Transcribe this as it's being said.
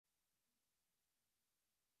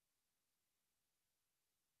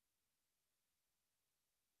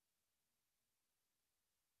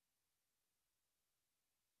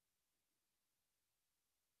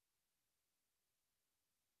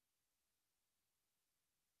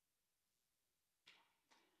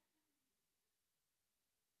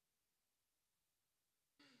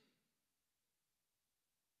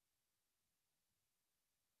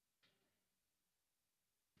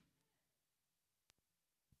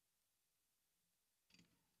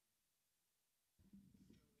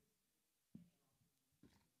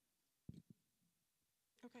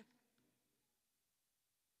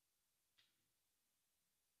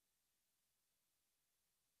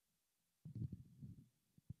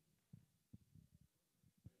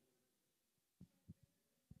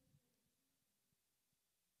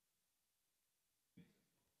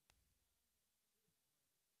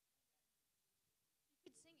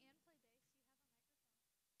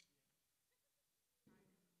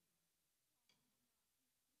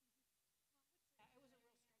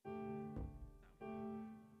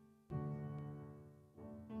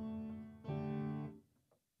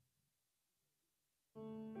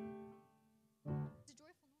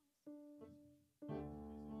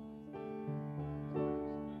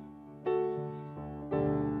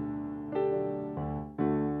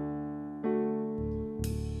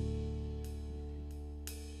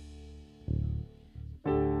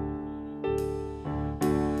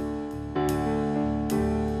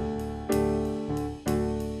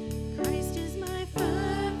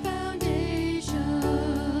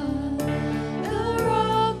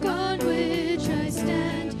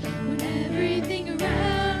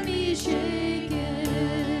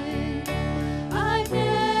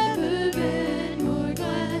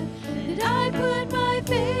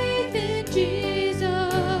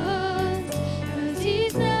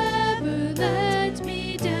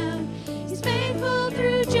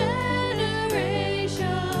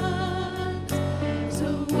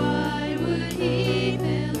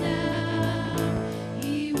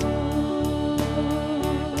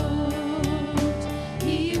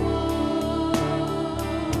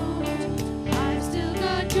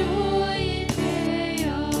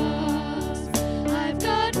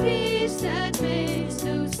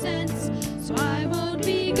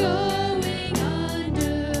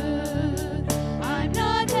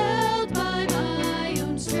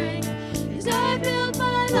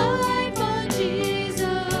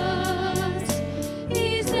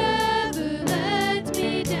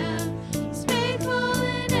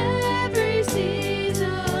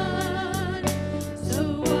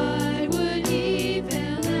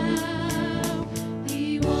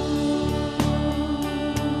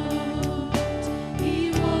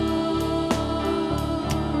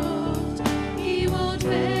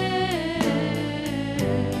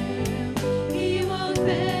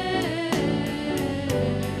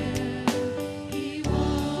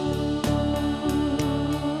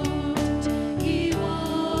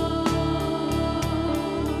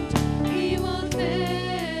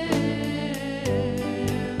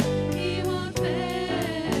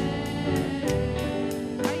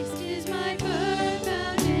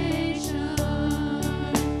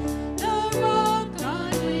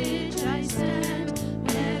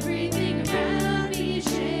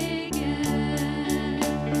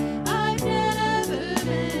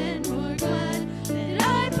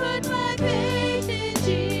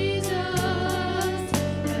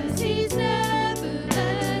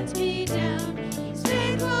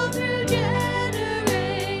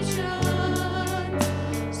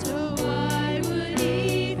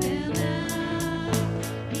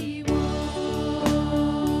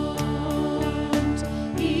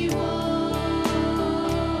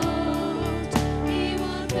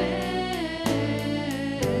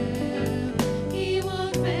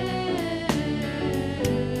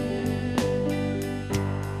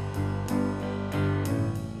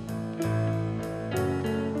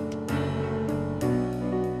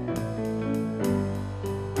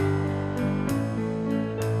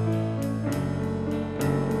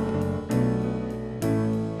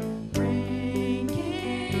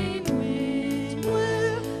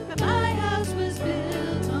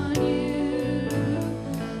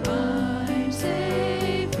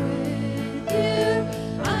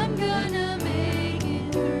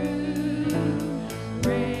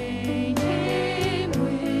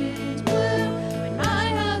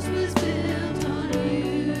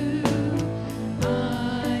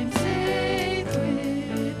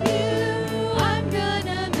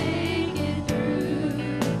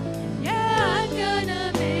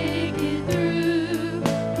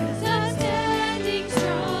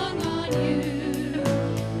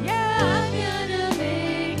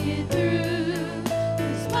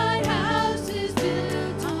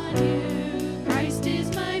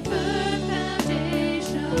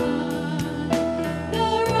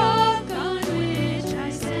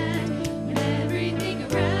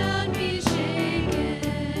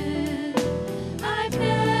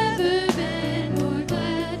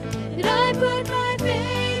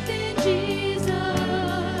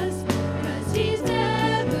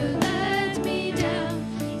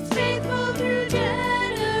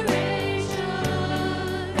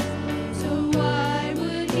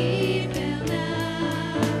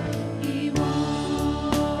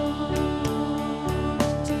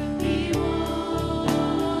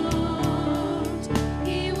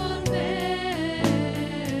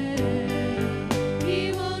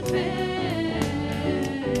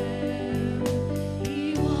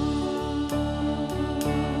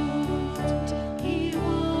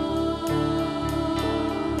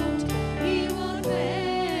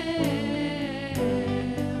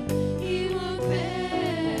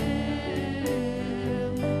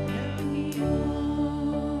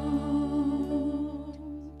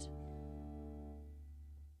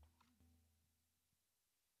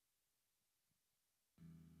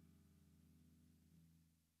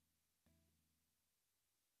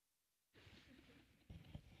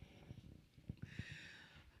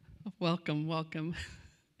Welcome, welcome.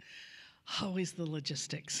 Always the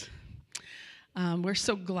logistics. We're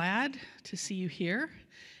so glad to see you here,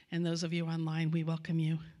 and those of you online, we welcome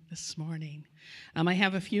you this morning. I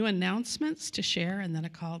have a few announcements to share and then a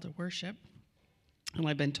call to worship. And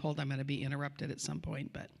I've been told I'm going to be interrupted at some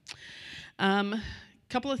point, but a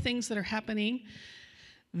couple of things that are happening.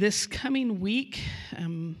 This coming week,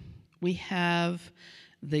 we have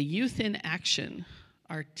the Youth in Action.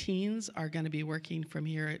 Our teens are going to be working from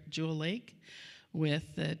here at Jewel Lake with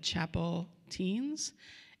the chapel teens,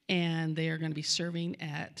 and they are going to be serving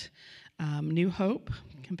at New Hope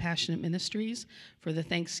Compassionate Ministries for the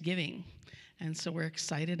Thanksgiving. And so we're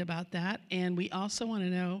excited about that. And we also want to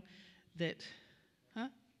know that, He's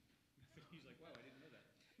like, wow, I didn't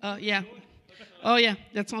know that. yeah. Oh, yeah,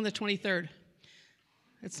 that's on the 23rd.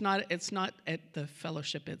 It's not at the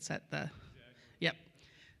fellowship, it's at the, yep.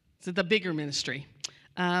 It's at the bigger ministry.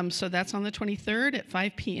 So that's on the 23rd at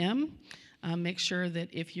 5 p.m. Make sure that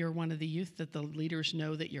if you're one of the youth that the leaders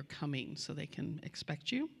know that you're coming so they can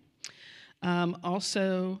expect you.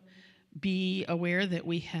 Also, be aware that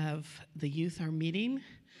we have the youth are meeting.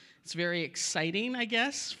 It's very exciting, I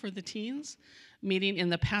guess, for the teens. Meeting in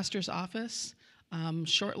the pastor's office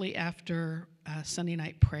shortly after Sunday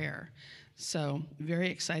night prayer. So very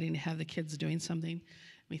exciting to have the kids doing something.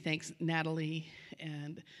 We thank Natalie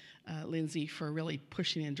and Lindsay for really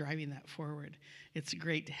pushing and driving that forward. It's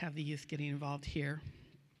great to have the youth getting involved here.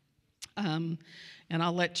 And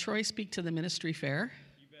I'll let Troy speak to the ministry fair.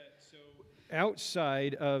 You bet. So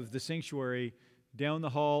outside of the sanctuary, down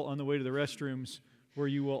the hall on the way to the restrooms, where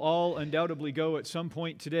you will all undoubtedly go at some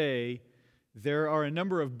point today, there are a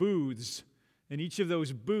number of booths, and each of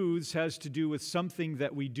those booths has to do with something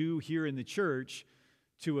that we do here in the church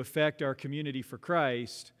to affect our community for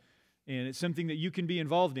Christ, and it's something that you can be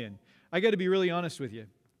involved in. I got to be really honest with you.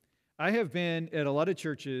 I have been at a lot of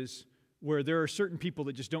churches where there are certain people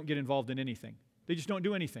that just don't get involved in anything. They just don't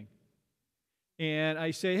do anything. And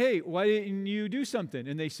I say, hey, why didn't you do something?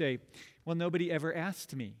 And they say, well, nobody ever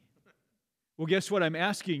asked me. Well, guess what? I'm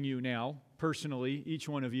asking you now, personally, each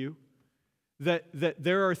one of you, that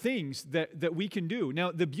there are things that we can do.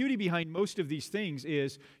 Now, the beauty behind most of these things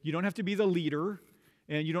is you don't have to be the leader,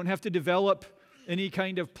 and you don't have to develop any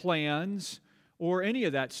kind of plans or any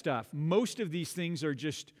of that stuff. Most of these things are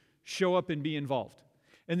just show up and be involved.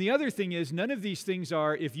 And the other thing is, none of these things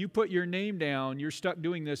are, if you put your name down, you're stuck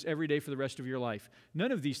doing this every day for the rest of your life.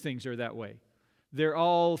 None of these things are that way. They're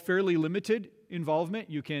all fairly limited involvement.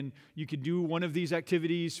 You can do one of these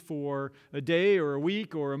activities for a day or a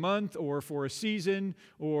week or a month or for a season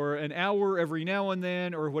or an hour every now and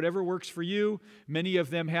then or whatever works for you. Many of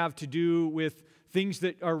them have to do with things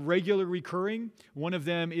that are regular recurring. One of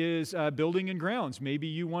them is building and grounds. Maybe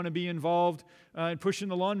you want to be involved in pushing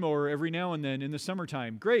the lawnmower every now and then in the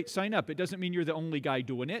summertime. Great, sign up. It doesn't mean you're the only guy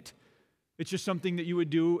doing it. It's just something that you would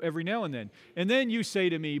do every now and then. And then you say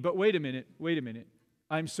to me, but wait a minute.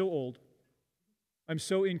 I'm so old. I'm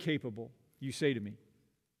so incapable, you say to me.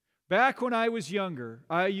 Back when I was younger,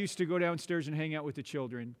 I used to go downstairs and hang out with the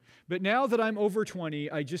children. But now that I'm over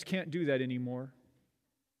 20, I just can't do that anymore.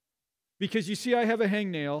 Because you see, I have a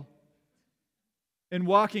hangnail, and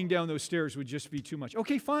walking down those stairs would just be too much.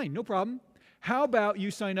 Okay, fine, no problem. How about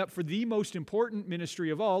you sign up for the most important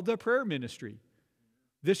ministry of all, the prayer ministry?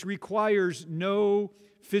 This requires no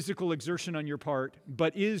physical exertion on your part,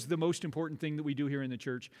 but is the most important thing that we do here in the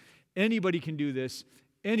church. Anybody can do this,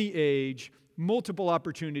 any age, multiple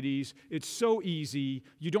opportunities. It's so easy.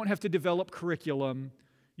 You don't have to develop curriculum.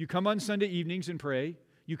 You come on Sunday evenings and pray.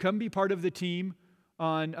 You come be part of the team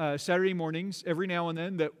on Saturday mornings every now and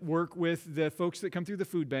then that work with the folks that come through the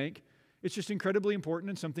food bank. It's just incredibly important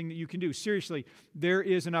and something that you can do. Seriously, there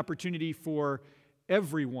is an opportunity for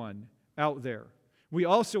everyone out there. We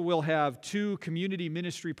also will have 2 community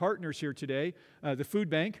ministry partners here today. The food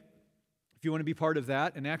bank, if you want to be part of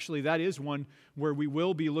that, and actually that is one where we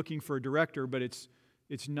will be looking for a director, but it's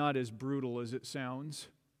not as brutal as it sounds.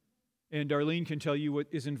 And Darlene can tell you what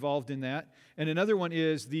is involved in that. And another one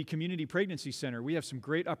is the Community Pregnancy Center. We have some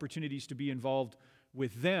great opportunities to be involved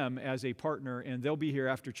with them as a partner, and they'll be here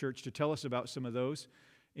after church to tell us about some of those.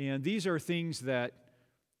 And these are things that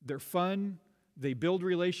they're fun. They build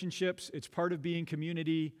relationships. It's part of being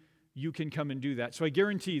community. You can come and do that. So I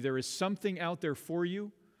guarantee there is something out there for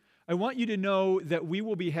you. I want you to know that we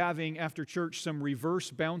will be having, after church, some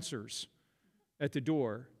reverse bouncers at the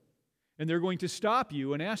door. And they're going to stop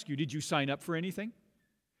you and ask you, did you sign up for anything?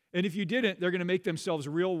 And if you didn't, they're going to make themselves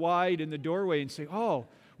real wide in the doorway and say, oh,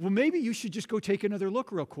 well, maybe you should just go take another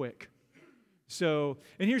look real quick. So,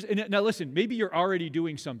 now listen, maybe you're already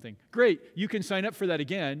doing something. Great, you can sign up for that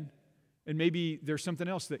again. And maybe there's something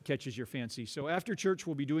else that catches your fancy. So after church,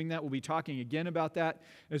 we'll be doing that. We'll be talking again about that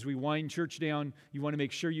as we wind church down. You want to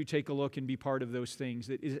make sure you take a look and be part of those things.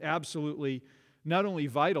 It is absolutely not only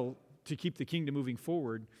vital to keep the kingdom moving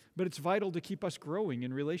forward, but it's vital to keep us growing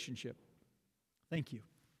in relationship. Thank you.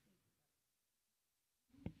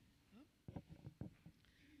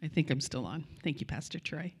 I think I'm still on. Thank you, Pastor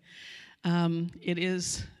Troy. It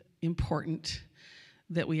is important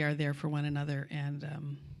that we are there for one another,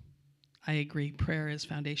 and I agree, prayer is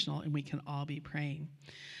foundational, and we can all be praying.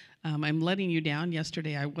 I'm letting you down.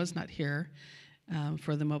 Yesterday, I was not here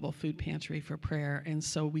for the mobile food pantry for prayer, and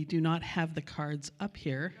so we do not have the cards up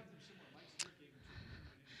here.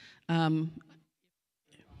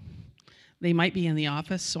 They might be in the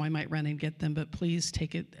office, so I might run and get them, but please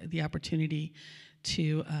take the opportunity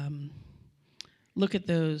to look at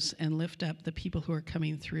those and lift up the people who are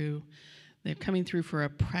coming through. They're coming through for a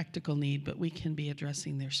practical need, but we can be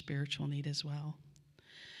addressing their spiritual need as well.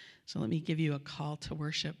 So let me give you a call to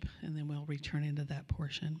worship, and then we'll return into that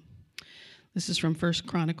portion. This is from 1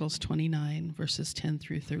 Chronicles 29, verses 10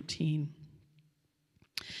 through 13.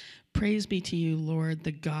 Praise be to you, Lord,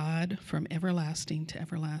 the God from everlasting to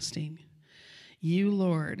everlasting. You,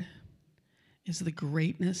 Lord, is the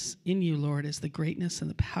greatness, in you, Lord, is the greatness and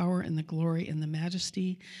the power and the glory and the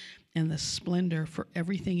majesty and the splendor, for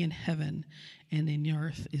everything in heaven and in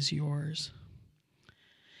earth is yours.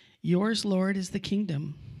 Yours, Lord, is the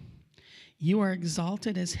kingdom. You are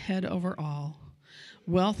exalted as head over all.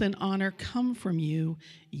 Wealth and honor come from you.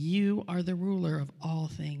 You are the ruler of all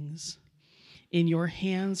things. In your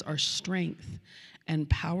hands are strength and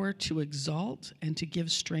power to exalt and to give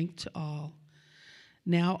strength to all.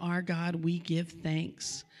 Now, our God, we give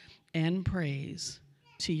thanks and praise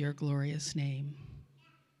to your glorious name.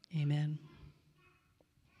 Amen.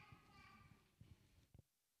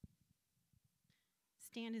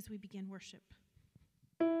 Stand as we begin worship.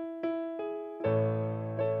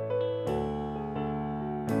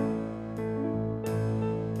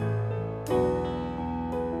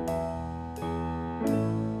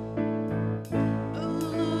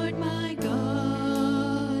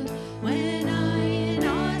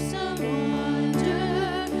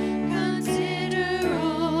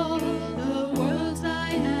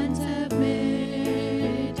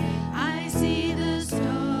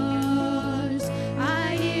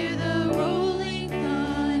 I hear the rolling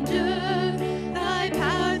thunder.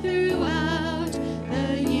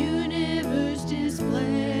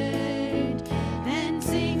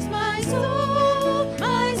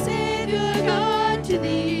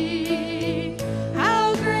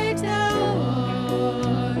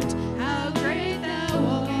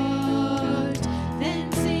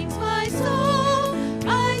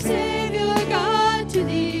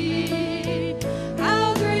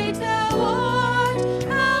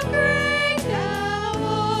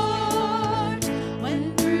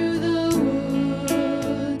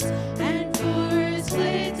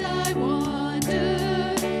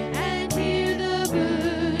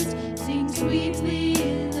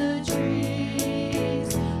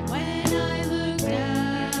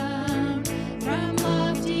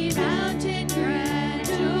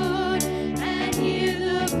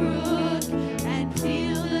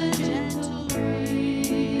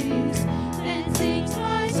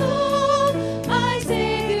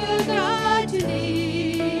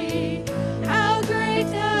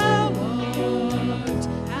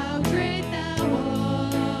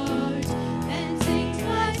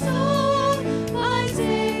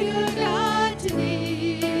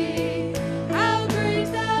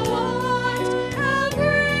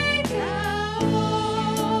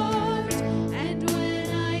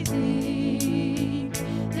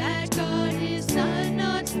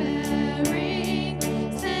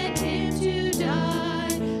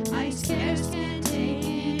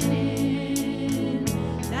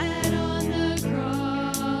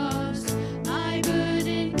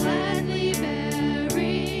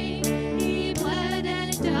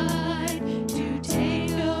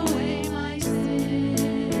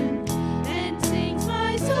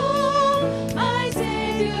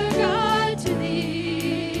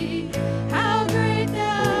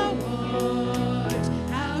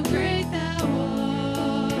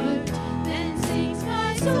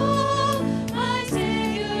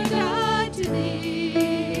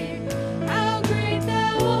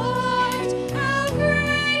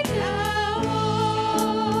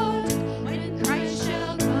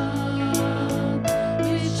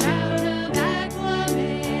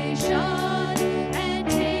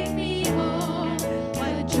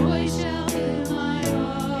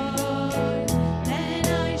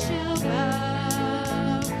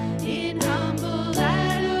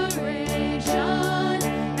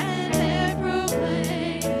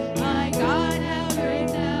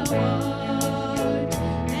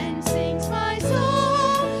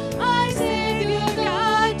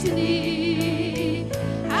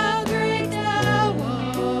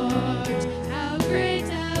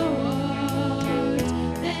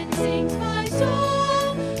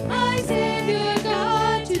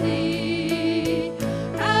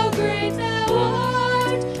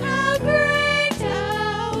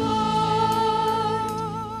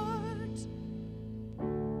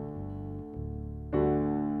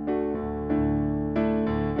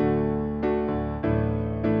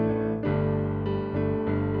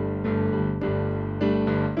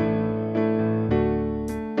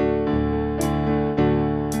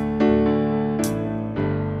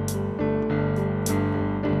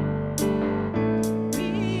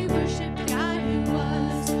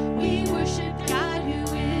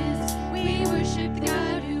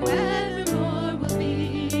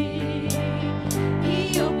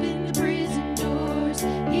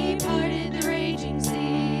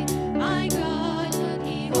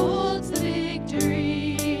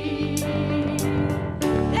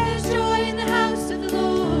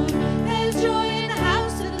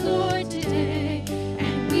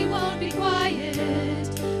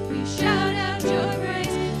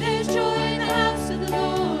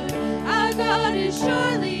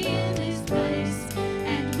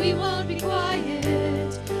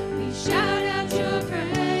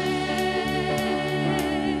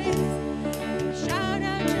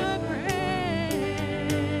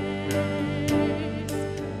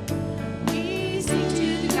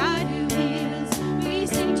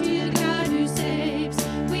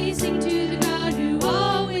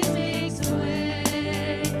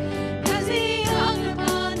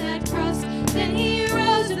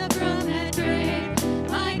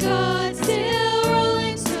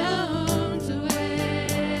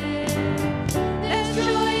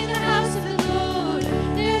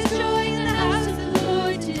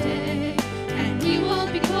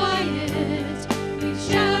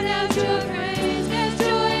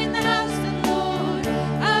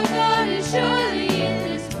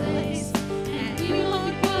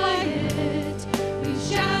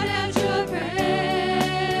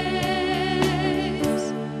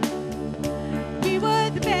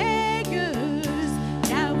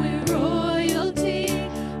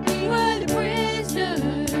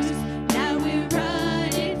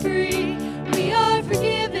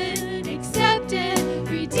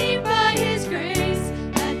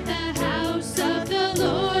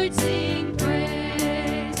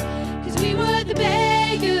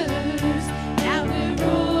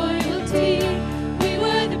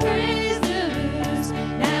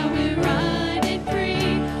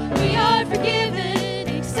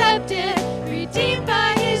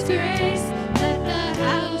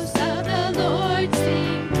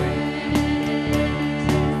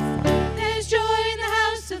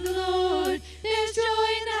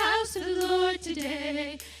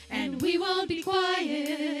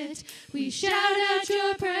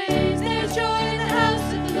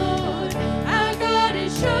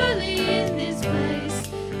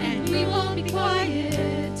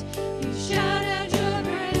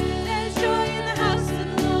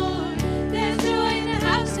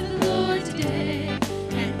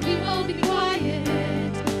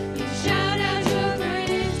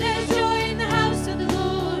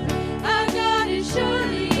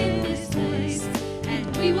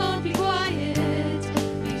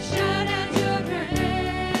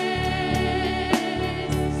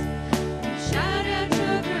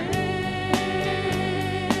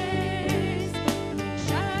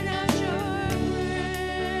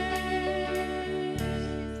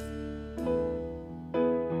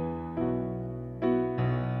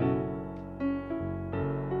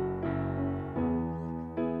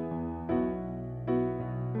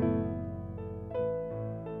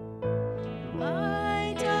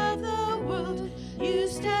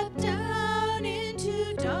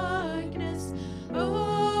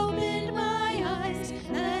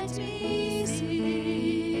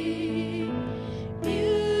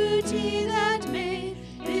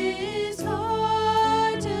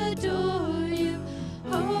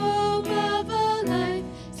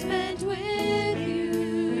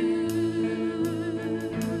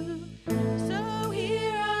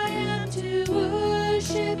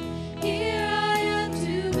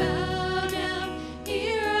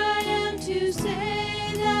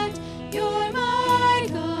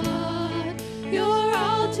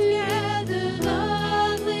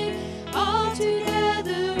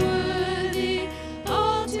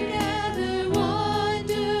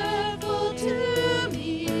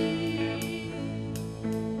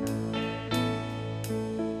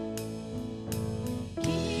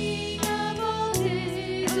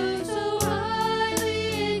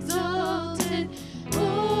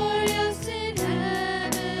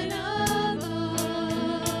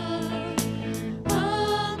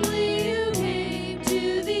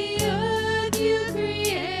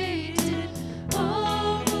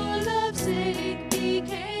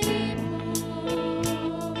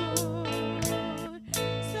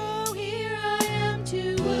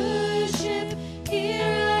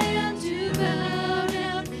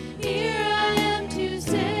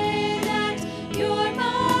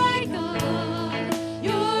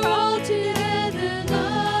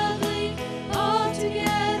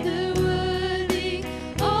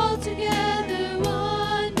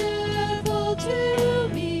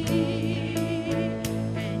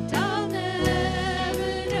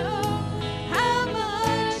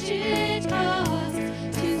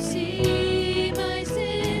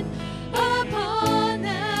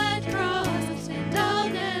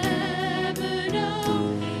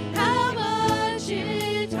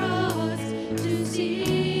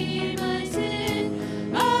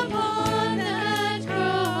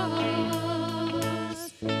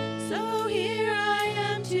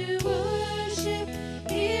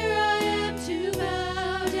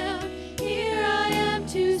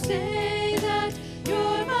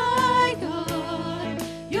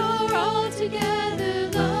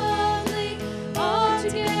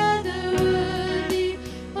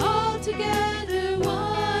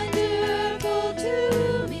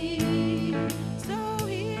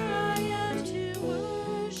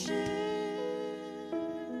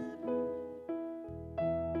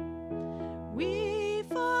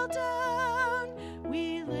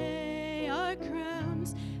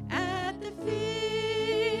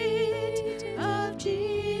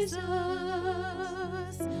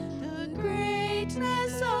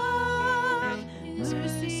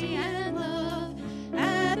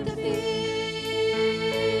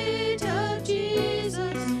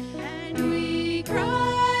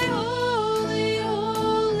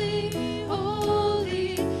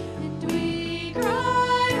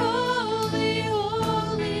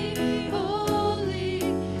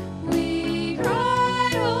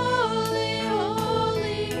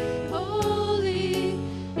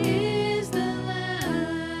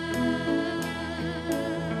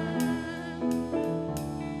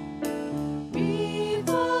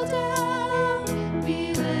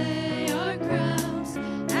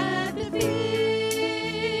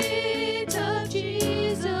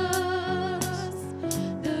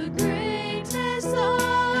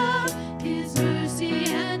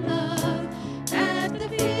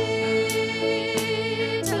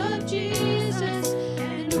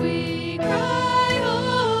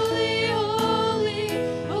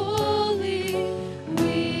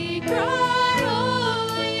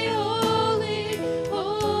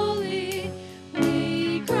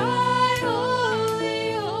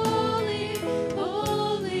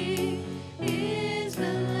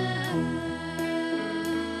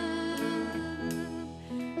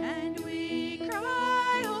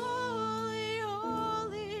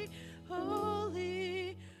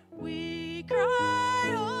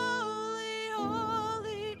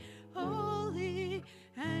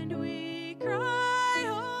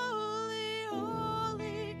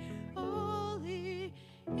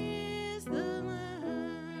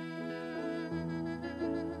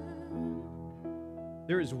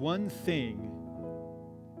 There is one thing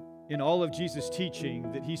in all of Jesus'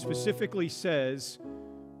 teaching that he specifically says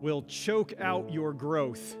will choke out your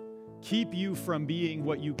growth, keep you from being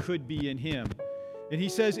what you could be in him. And he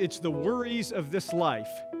says it's the worries of this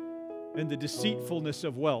life and the deceitfulness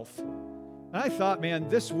of wealth. And I thought, man,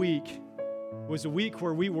 this week was a week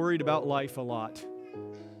where we worried about life a lot.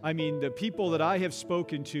 I mean, the people that I have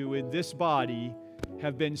spoken to in this body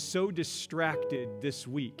have been so distracted this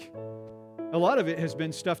week. A lot of it has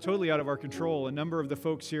been stuff totally out of our control. A number of the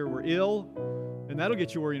folks here were ill, and that'll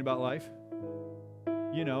get you worrying about life.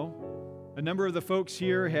 You know, a number of the folks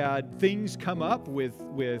here had things come up with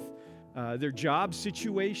their job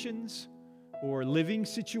situations or living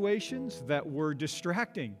situations that were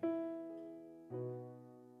distracting.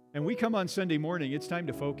 And we come on Sunday morning, it's time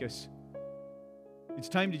to focus. It's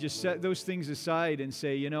time to just set those things aside and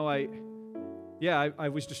say, you know, I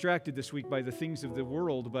was distracted this week by the things of the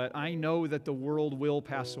world, but I know that the world will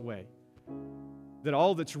pass away. That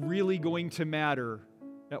all that's really going to matter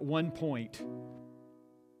at one point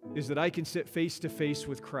is that I can sit face to face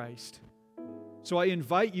with Christ. So I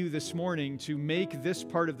invite you this morning to make this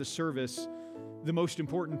part of the service the most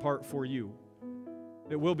important part for you.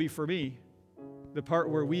 It will be for me, the part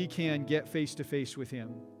where we can get face to face with Him.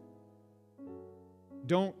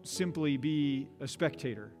 Don't simply be a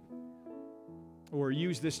spectator or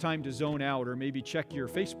use this time to zone out or maybe check your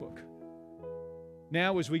Facebook.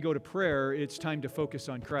 Now, as we go to prayer, it's time to focus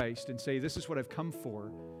on Christ and say, this is what I've come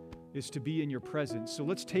for, is to be in your presence. So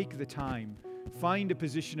let's take the time. Find a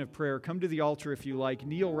position of prayer. Come to the altar if you like.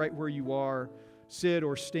 Kneel right where you are. Sit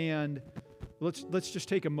or stand. Let's just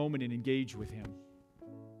take a moment and engage with Him.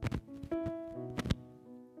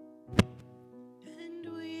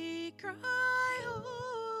 And we cry,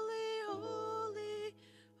 holy, holy,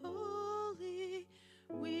 holy.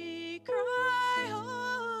 We cry,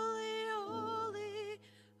 holy, holy,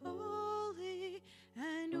 holy.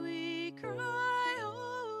 And we cry,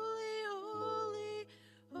 holy, holy,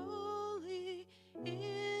 holy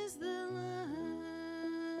is the Lamb.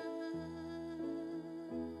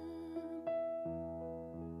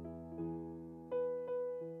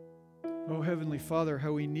 Oh, Heavenly Father,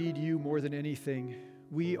 how we need you more than anything.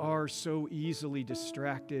 We are so easily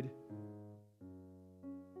distracted.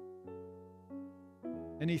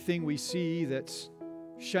 Anything we see that's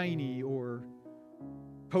shiny or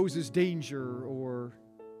poses danger or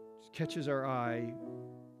catches our eye,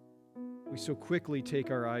 we so quickly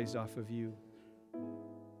take our eyes off of you.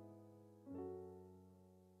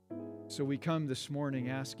 So we come this morning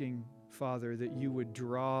asking, Father, that you would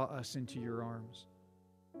draw us into your arms,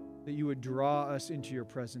 that you would draw us into your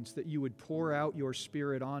presence, that you would pour out your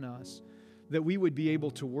Spirit on us, that we would be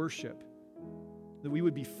able to worship, that we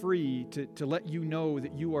would be free to let you know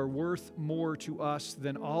that you are worth more to us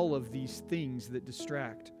than all of these things that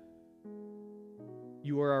distract.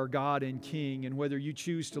 You are our God and King, and whether you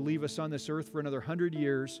choose to leave us on this earth for another 100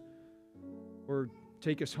 years or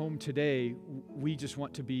take us home today, we just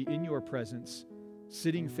want to be in your presence,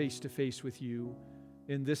 sitting face to face with you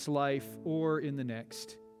in this life or in the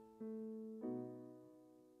next.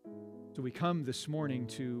 So we come this morning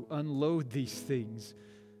to unload these things,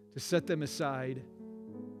 to set them aside.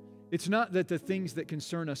 It's not that the things that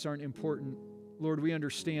concern us aren't important. Lord, we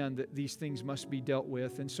understand that these things must be dealt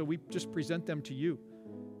with, and so we just present them to you.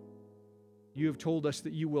 You have told us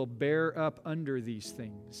that you will bear up under these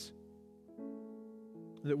things,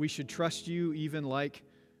 that we should trust you even like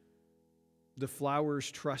the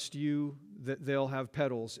flowers trust you that they'll have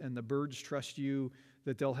petals, and the birds trust you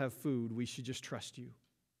that they'll have food. We should just trust you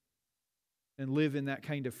and live in that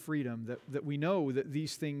kind of freedom that we know that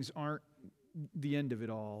these things aren't the end of it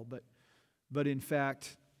all, but in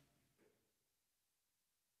fact,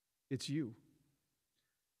 it's you.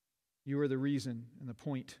 You are the reason and the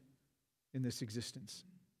point in this existence.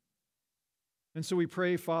 And so we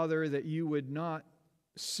pray, Father, that you would not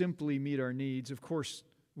simply meet our needs. Of course,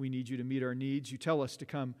 we need you to meet our needs. You tell us to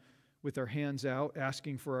come with our hands out,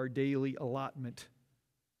 asking for our daily allotment.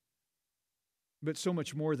 But so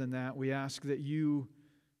much more than that, we ask that you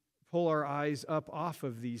pull our eyes up off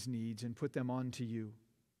of these needs and put them onto you.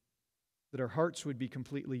 That our hearts would be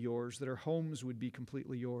completely yours, that our homes would be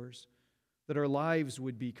completely yours, that our lives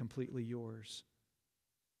would be completely yours.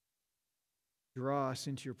 Draw us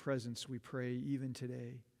into your presence, we pray, even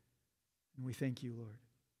today. And we thank you, Lord.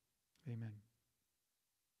 Amen.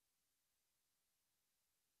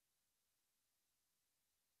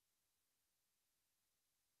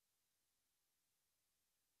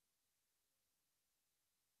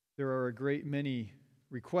 There are a great many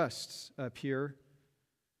requests up here.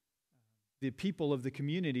 the people of the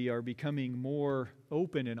community are becoming more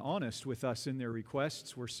open and honest with us in their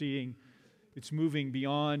requests. We're seeing it's moving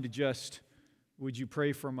beyond just, would you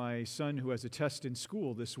pray for my son who has a test in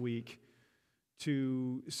school this week,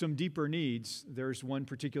 to some deeper needs. There's one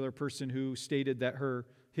particular person who stated that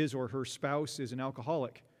his or her spouse is an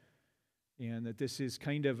alcoholic, and that this is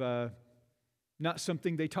kind of not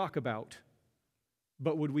something they talk about.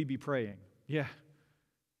 But would we be praying? Yeah,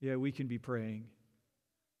 we can be praying.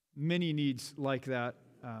 Many needs like that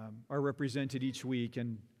are represented each week,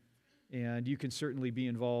 and you can certainly be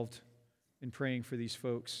involved in praying for these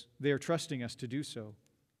folks. They are trusting us to do so.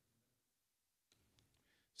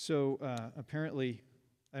 So apparently,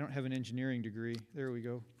 I don't have an engineering degree. There we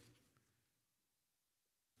go.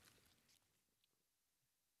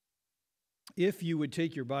 If you would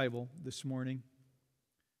take your Bible this morning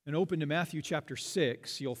and open to Matthew chapter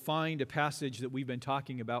 6, you'll find a passage that we've been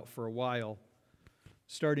talking about for a while,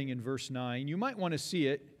 starting in verse 9. You might want to see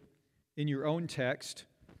it in your own text.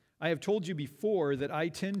 I have told you before that I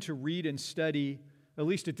tend to read and study, at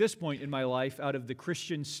least at this point in my life, out of the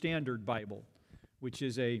Christian Standard Bible, which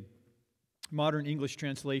is a modern English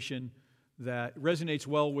translation that resonates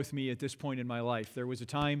well with me at this point in my life. There was a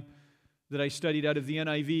time that I studied out of the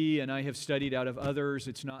NIV, and I have studied out of others.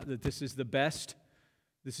 It's not that this is the best.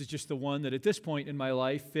 This is just the one that at this point in my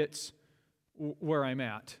life fits where I'm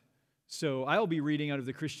at. So I'll be reading out of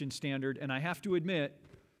the Christian Standard, and I have to admit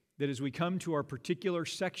that as we come to our particular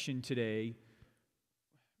section today,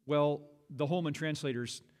 well, the Holman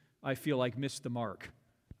translators, I feel like, missed the mark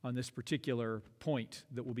on this particular point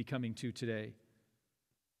that we'll be coming to today.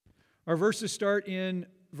 Our verses start in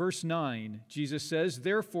verse 9. Jesus says,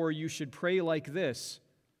 "Therefore you should pray like this: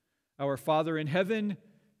 Our Father in heaven,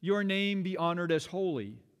 your name be honored as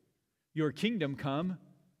holy. Your kingdom come.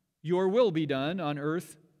 Your will be done on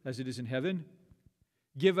earth as it is in heaven.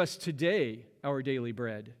 Give us today our daily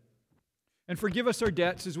bread. And forgive us our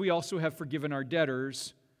debts as we also have forgiven our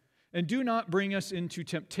debtors. And do not bring us into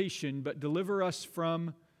temptation, but deliver us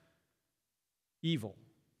from evil.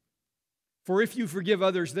 For if you forgive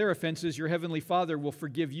others their offenses, your heavenly Father will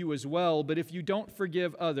forgive you as well. But if you don't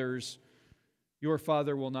forgive others, your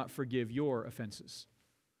Father will not forgive your offenses."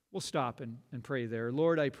 We'll stop and pray there.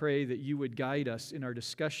 Lord, I pray that you would guide us in our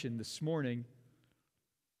discussion this morning.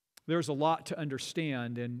 There's a lot to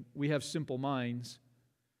understand, and we have simple minds.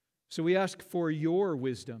 So we ask for your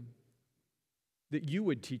wisdom, that you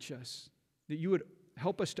would teach us, that you would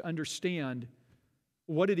help us to understand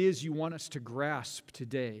what it is you want us to grasp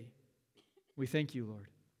today. We thank you, Lord.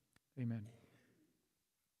 Amen.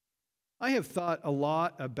 I have thought a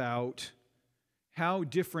lot about how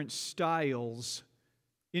different styles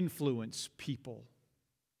influence people.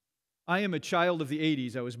 I am a child of the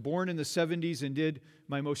 80s. I was born in the 70s and did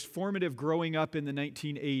my most formative growing up in the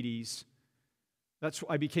 1980s.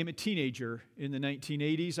 I became a teenager in the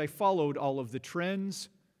 1980s. I followed all of the trends.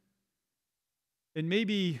 And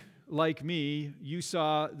maybe, like me, you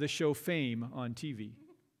saw the show Fame on TV.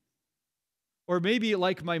 Or maybe,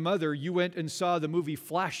 like my mother, you went and saw the movie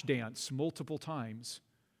Flashdance multiple times.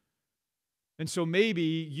 And so maybe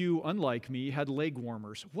you, unlike me, had leg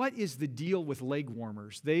warmers. What is the deal with leg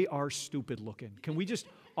warmers? They are stupid looking. Can we just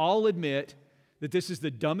all admit that this is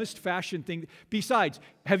the dumbest fashion thing? Besides,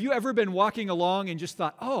 have you ever been walking along and just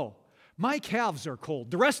thought, oh, my calves are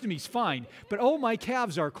cold. The rest of me's fine, but oh, my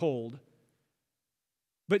calves are cold.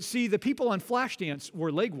 But see, the people on Flashdance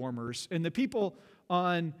wore leg warmers, and the people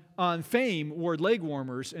on Fame wore leg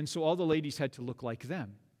warmers, and so all the ladies had to look like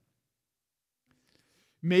them.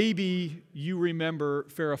 Maybe you remember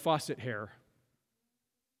Farrah Fawcett hair.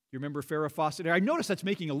 You remember Farrah Fawcett hair? I notice that's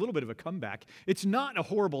making a little bit of a comeback. It's not a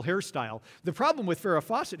horrible hairstyle. The problem with Farrah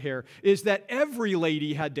Fawcett hair is that every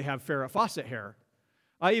lady had to have Farrah Fawcett hair.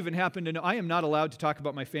 I even happen to know, I am not allowed to talk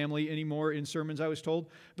about my family anymore in sermons, I was told,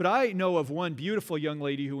 but I know of one beautiful young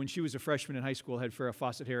lady who, when she was a freshman in high school, had Farrah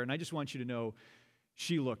Fawcett hair, and I just want you to know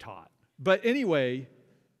she looked hot. But anyway,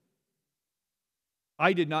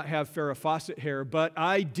 I did not have Farrah Fawcett hair, but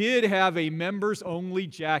I did have a members-only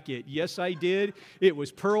jacket. Yes, I did. It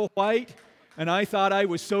was pearl white, and I thought I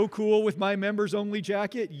was so cool with my members-only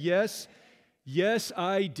jacket. Yes,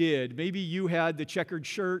 I did. Maybe you had the checkered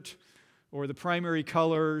shirt or the primary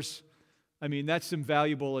colors. I mean, that's some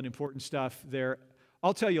valuable and important stuff there.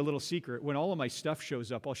 I'll tell you a little secret. When all of my stuff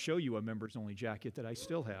shows up, I'll show you a members-only jacket that I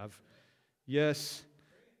still have. Yes,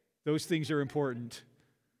 those things are important.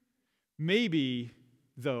 Maybe,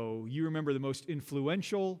 though, you remember the most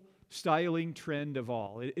influential styling trend of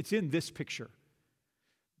all. It's in this picture.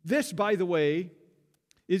 This, by the way,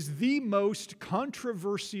 is the most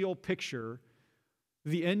controversial picture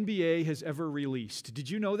the NBA has ever released. Did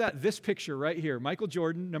you know that? This picture right here, Michael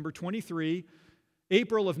Jordan, number 23,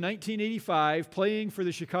 April of 1985, playing for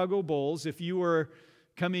the Chicago Bulls. If you were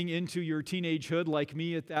coming into your teenagehood like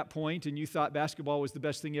me at that point and you thought basketball was the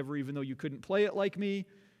best thing ever even though you couldn't play it like me,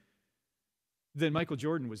 then Michael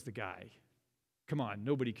Jordan was the guy. Come on,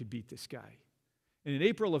 nobody could beat this guy. And in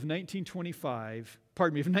April of 1985,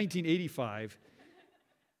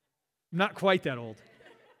 I'm not quite that old,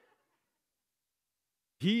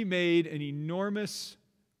 he made an enormous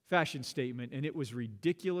fashion statement, and it was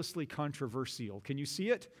ridiculously controversial. Can you see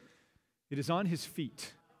it? It is on his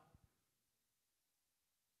feet.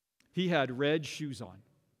 He had red shoes on.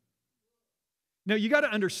 Now, you got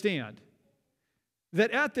to understand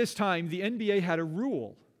that at this time, the NBA had a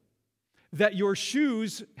rule that your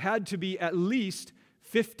shoes had to be at least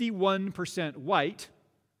 51% white.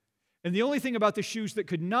 And the only thing about the shoes that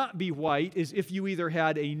could not be white is if you either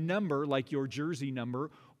had a number, like your jersey number,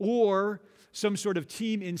 or some sort of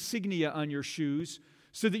team insignia on your shoes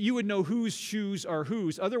so that you would know whose shoes are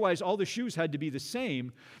whose. Otherwise, all the shoes had to be the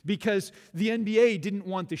same because the NBA didn't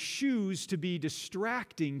want the shoes to be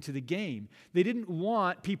distracting to the game. They didn't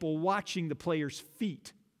want people watching the players'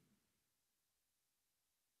 feet.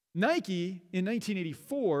 Nike, in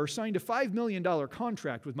 1984, signed a $5 million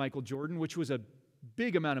contract with Michael Jordan, which was a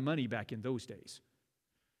big amount of money back in those days,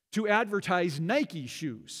 to advertise Nike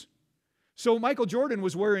shoes. So Michael Jordan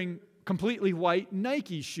was wearing completely white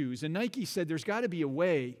Nike shoes, and Nike said there's got to be a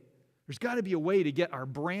way to get our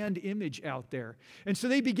brand image out there. And so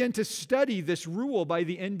they began to study this rule by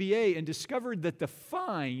the NBA and discovered that the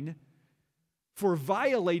fine for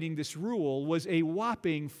violating this rule was a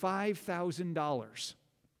whopping $5,000.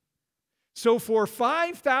 So for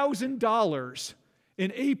 $5,000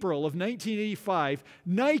 in April of 1985,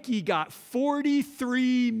 Nike got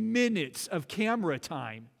 43 minutes of camera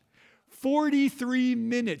time. 43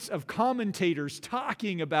 minutes of commentators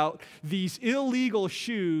talking about these illegal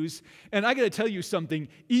shoes. And I got to tell you something,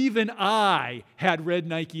 even I had red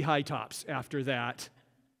Nike high tops after that.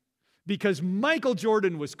 Because Michael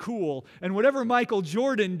Jordan was cool, and whatever Michael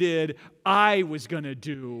Jordan did, I was going to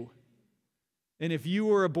do. And if you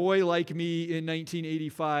were a boy like me in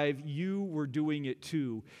 1985, you were doing it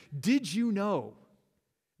too. Did you know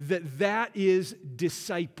that that is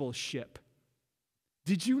discipleship?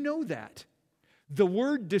 Did you know that? The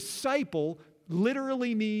word disciple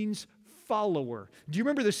literally means follower. Do you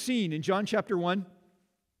remember the scene in John chapter 1?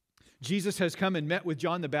 Jesus has come and met with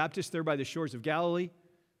John the Baptist there by the shores of Galilee.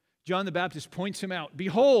 John the Baptist points him out.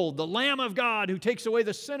 Behold, the Lamb of God who takes away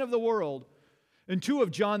the sin of the world. And two of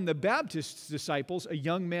John the Baptist's disciples, a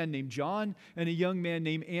young man named John and a young man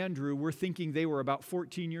named Andrew, were thinking they were about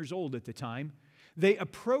 14 years old at the time. They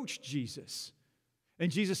approached Jesus.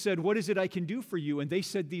 And Jesus said, "What is it I can do for you?" And they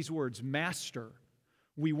said these words, "Master,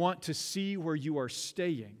 we want to see where you are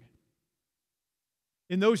staying."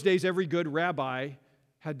 In those days, every good rabbi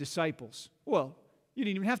had disciples. Well, you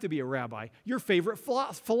didn't even have to be a rabbi. Your favorite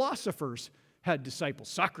philosophers had disciples.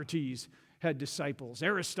 Socrates had disciples.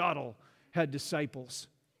 Aristotle had disciples.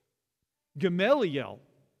 Gamaliel,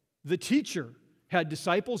 the teacher, had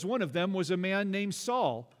disciples. One of them was a man named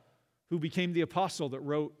Saul, who became the apostle that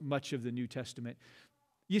wrote much of the New Testament.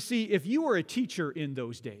 You see, if you were a teacher in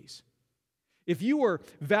those days, if you were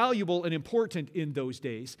valuable and important in those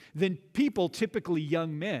days, then people, typically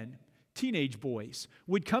young men, teenage boys,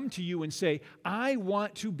 would come to you and say, "I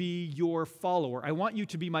want to be your follower. I want you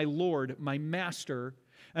to be my Lord, my master,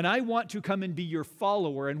 and I want to come and be your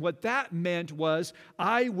follower." And what that meant was,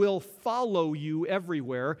 I will follow you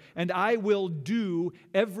everywhere, and I will do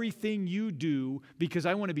everything you do because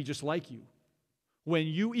I want to be just like you. When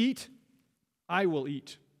you eat, I will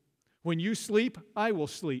eat. When you sleep, I will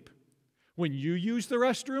sleep. When you use the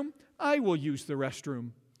restroom, I will use the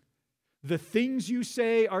restroom. The things you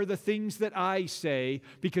say are the things that I say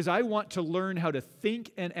because I want to learn how to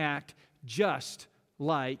think and act just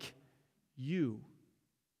like you.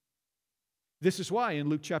 This is why in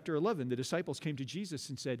Luke chapter 11, the disciples came to Jesus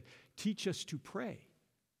and said, "Teach us to pray,"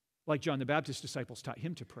 like John the Baptist's disciples taught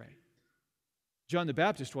him to pray. John the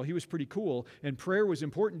Baptist, well, he was pretty cool, and prayer was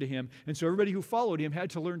important to him, and so everybody who followed him had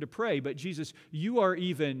to learn to pray. But Jesus, you are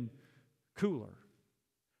even cooler.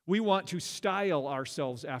 We want to style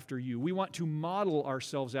ourselves after you. We want to model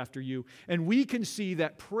ourselves after you. And we can see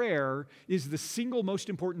that prayer is the single most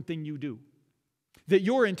important thing you do. That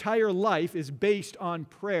your entire life is based on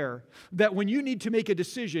prayer. That when you need to make a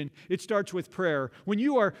decision, it starts with prayer. When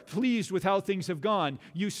you are pleased with how things have gone,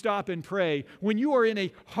 you stop and pray. When you are in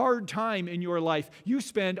a hard time in your life, you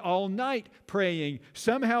spend all night praying.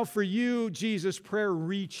 Somehow for you, Jesus, prayer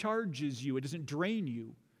recharges you. It doesn't drain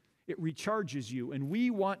you. It recharges you, and we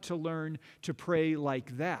want to learn to pray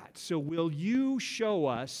like that. So will you show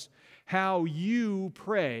us how you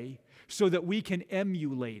pray so that we can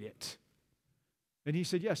emulate it? And he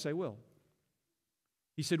said, yes, I will.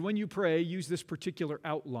 He said, when you pray, use this particular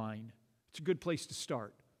outline. It's a good place to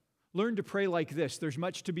start. Learn to pray like this. There's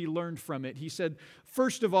much to be learned from it. He said,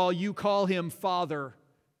 first of all, you call him Father,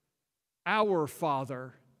 our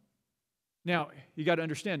Father. Now, you got to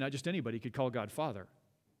understand, not just anybody could call God Father.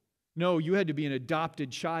 No, you had to be an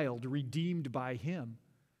adopted child, redeemed by him,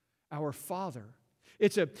 our Father.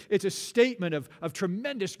 It's a statement of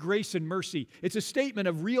tremendous grace and mercy. It's a statement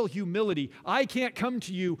of real humility. I can't come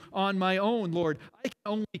to you on my own, Lord. I can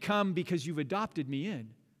only come because you've adopted me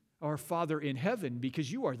in. Our Father in heaven,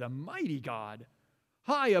 because you are the mighty God,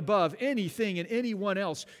 high above anything and anyone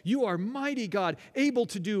else. You are mighty God, able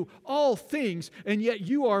to do all things, and yet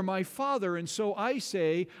you are my Father. And so I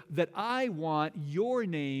say that I want your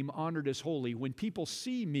name honored as holy. When people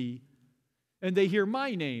see me and they hear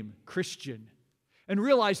my name, Christian, and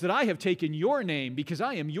realize that I have taken your name because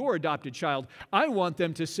I am your adopted child, I want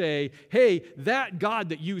them to say, hey, that God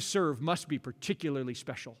that you serve must be particularly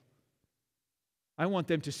special. I want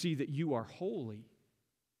them to see that you are holy.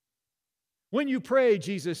 When you pray,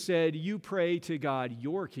 Jesus said, you pray to God,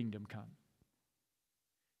 your kingdom come.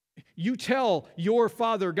 You tell your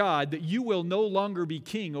Father God that you will no longer be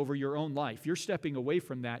king over your own life. You're stepping away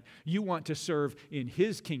from that. You want to serve in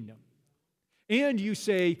his kingdom. And you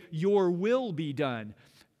say, your will be done.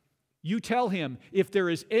 You tell him, if there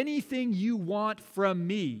is anything you want from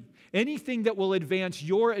me, anything that will advance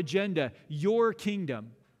your agenda, your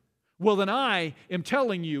kingdom, well, then I am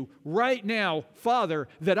telling you right now, Father,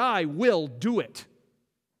 that I will do it.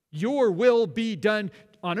 Your will be done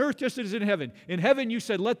on earth just as it is in heaven. In heaven, you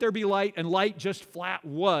said, let there be light, and light just flat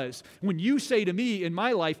was. When you say to me in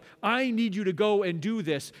my life, I need you to go and do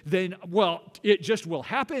this, then, well, it just will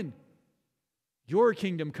happen. Your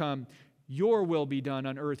kingdom come, your will be done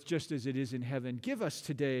on earth just as it is in heaven. Give us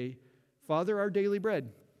today, Father, our daily bread.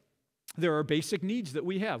 There are basic needs that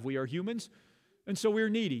we have. We are humans, and so we're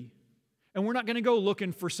needy. And we're not going to go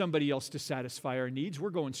looking for somebody else to satisfy our needs.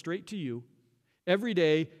 We're going straight to you. Every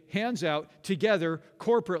day, hands out, together,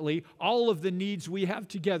 corporately, all of the needs we have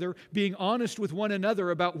together, being honest with one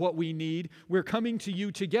another about what we need. We're coming to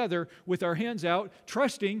you together with our hands out,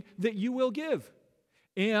 trusting that you will give.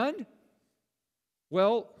 And,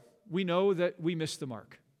 well, we know that we miss the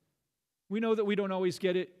mark. We know that we don't always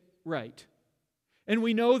get it right. And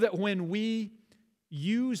we know that when we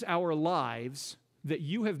use our lives that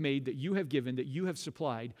you have made, that you have given, that you have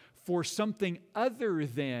supplied for something other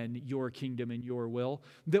than your kingdom and your will,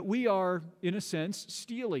 that we are, in a sense,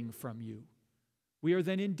 stealing from you. We are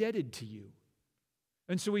then indebted to you.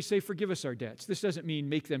 And so we say, forgive us our debts. This doesn't mean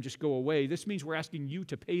make them just go away. This means we're asking you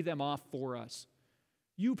to pay them off for us.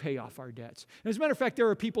 You pay off our debts. And as a matter of fact, there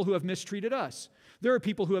are people who have mistreated us. There are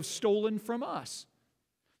people who have stolen from us.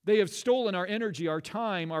 They have stolen our energy, our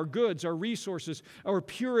time, our goods, our resources, our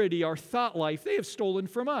purity, our thought life. They have stolen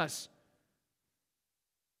from us.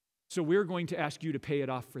 So we're going to ask you to pay it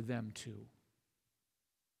off for them too.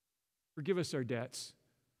 Forgive us our debts,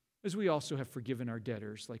 as we also have forgiven our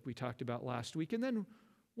debtors, like we talked about last week. And then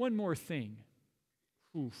one more thing.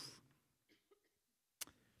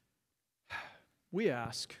 We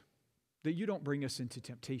ask that you don't bring us into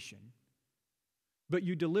temptation, but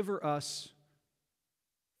you deliver us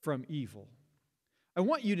from evil. I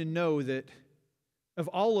want you to know that of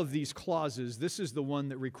all of these clauses, this is the one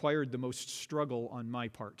that required the most struggle on my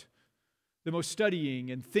part. The most studying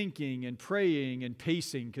and thinking and praying and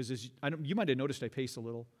pacing, because you might have noticed I pace a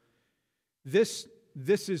little. This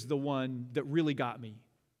is the one that really got me.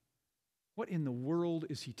 What in the world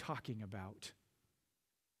is he talking about?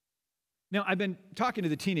 Now, I've been talking to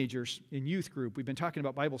the teenagers in youth group. We've been talking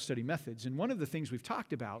about Bible study methods, and one of the things we've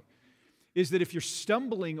talked about is that if you're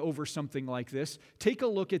stumbling over something like this, take a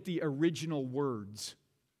look at the original words.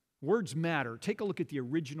 Words matter. Take a look at the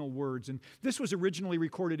original words. And this was originally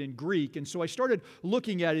recorded in Greek, and so I started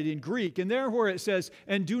looking at it in Greek, and there where it says,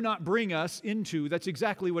 and do not bring us into, that's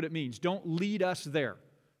exactly what it means. Don't lead us there.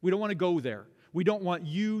 We don't want to go there. We don't want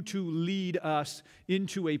you to lead us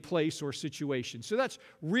into a place or situation. So that's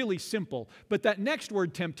really simple. But that next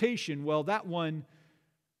word, temptation, well, that one's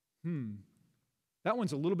a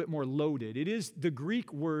little bit more loaded. It is the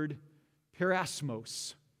Greek word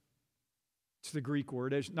perasmos. It's the Greek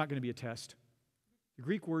word. It's not going to be a test. The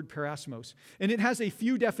Greek word perasmos. And it has a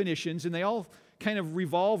few definitions, and they all kind of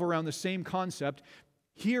revolve around the same concept.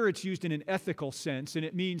 Here it's used in an ethical sense, and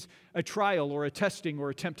it means a trial or a testing or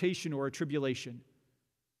a temptation or a tribulation.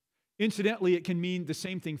 Incidentally, it can mean the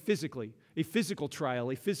same thing physically. A physical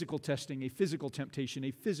trial, a physical testing, a physical temptation, a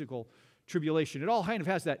physical tribulation. It all kind of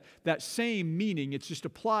has that same meaning. It's just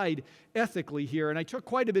applied ethically here. And I took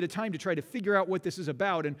quite a bit of time to try to figure out what this is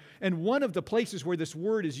about. And one of the places where this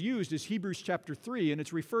word is used is Hebrews chapter 3, and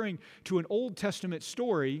it's referring to an Old Testament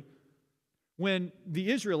story when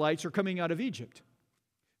the Israelites are coming out of Egypt.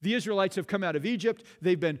 The Israelites have come out of Egypt.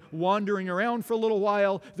 They've been wandering around for a little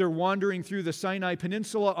while. They're wandering through the Sinai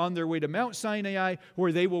Peninsula on their way to Mount Sinai,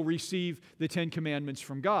 where they will receive the 10 Commandments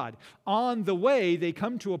from God. On the way, they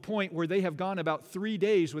come to a point where they have gone about 3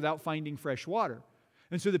 days without finding fresh water.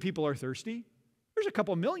 And so the people are thirsty. There's a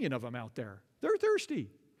couple million of them out there. They're thirsty.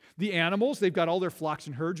 The animals, they've got all their flocks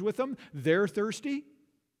and herds with them. They're thirsty.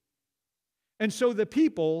 And so the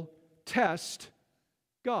people test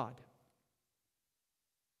God.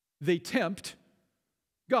 They tempt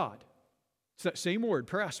God. It's that same word,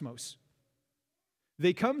 parasmos.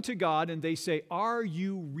 They come to God and they say, are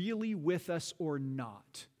you really with us or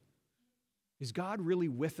not? Is God really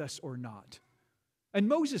with us or not? And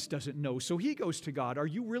Moses doesn't know, so he goes to God. Are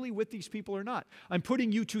you really with these people or not? I'm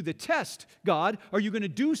putting you to the test, God. Are you going to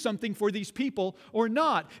do something for these people or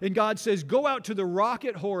not? And God says, go out to the rock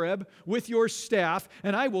at Horeb with your staff,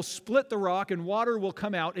 and I will split the rock, and water will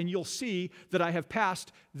come out, and you'll see that I have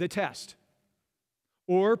passed the test.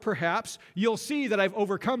 Or perhaps you'll see that I've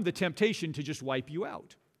overcome the temptation to just wipe you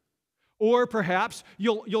out. Or perhaps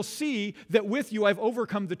you'll see that with you I've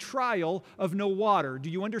overcome the trial of no water. Do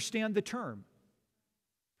you understand the term?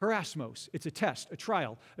 Parasmos, it's a test, a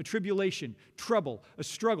trial, a tribulation, trouble, a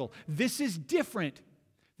struggle. This is different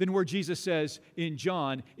than where Jesus says in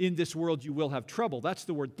John, in this world you will have trouble. That's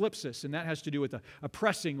the word thlipsis, and that has to do with a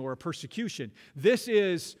pressing or a persecution. This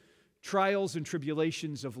is trials and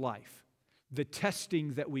tribulations of life, the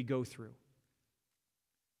testing that we go through.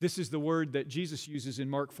 This is the word that Jesus uses in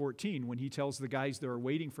Mark 14 when he tells the guys that are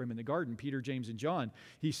waiting for him in the garden, Peter, James, and John.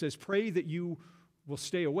 He says, pray that you will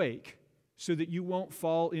stay awake, so that you won't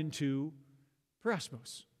fall into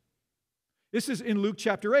parasmos. This is in Luke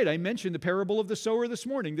chapter 8. I mentioned the parable of the sower this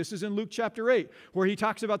morning. This is in Luke chapter 8, where he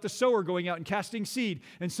talks about the sower going out and casting seed,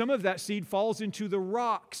 and some of that seed falls into the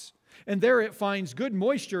rocks, and there it finds good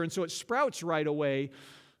moisture, and so it sprouts right away,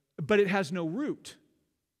 but it has no root.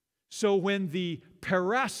 So when the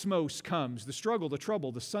parasmos comes, the struggle, the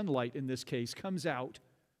trouble, the sunlight in this case, comes out,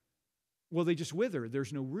 well, they just wither.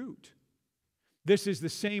 There's no root. This is the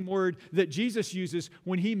same word that Jesus uses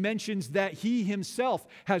when he mentions that he himself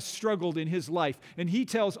has struggled in his life. And he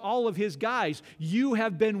tells all of his guys, you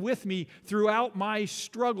have been with me throughout my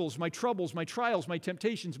struggles, my troubles, my trials, my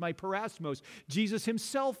temptations, my parasmos. Jesus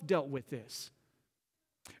himself dealt with this.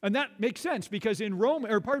 And that makes sense because in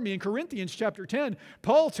Corinthians chapter 10,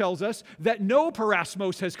 Paul tells us that no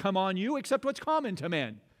parasmos has come on you except what's common to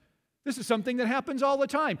men. This is something that happens all the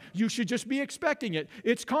time. You should just be expecting it.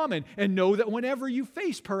 It's common. And know that whenever you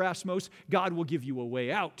face parasmos, God will give you a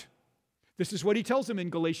way out. This is what he tells them in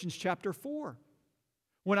Galatians chapter 4.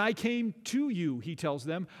 When I came to you, he tells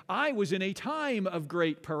them, I was in a time of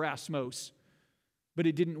great parasmos, but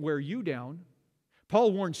it didn't wear you down.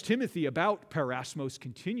 Paul warns Timothy about parasmos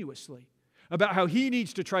continuously, about how he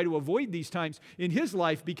needs to try to avoid these times in his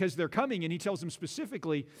life because they're coming. And he tells him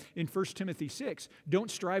specifically in 1 Timothy 6,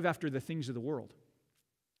 don't strive after the things of the world.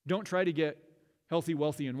 Don't try to get healthy,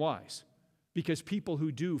 wealthy, and wise, because people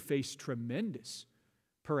who do face tremendous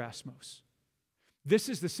parasmos. This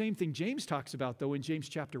is the same thing James talks about, though, in James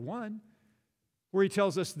chapter 1, where he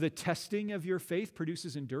tells us the testing of your faith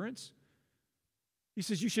produces endurance. He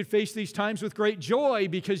says you should face these times with great joy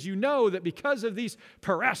because you know that because of these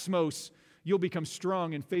parasmos, you'll become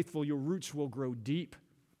strong and faithful. Your roots will grow deep.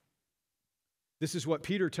 This is what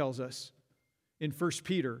Peter tells us in 1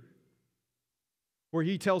 Peter, where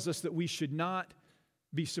he tells us that we should not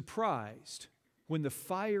be surprised when the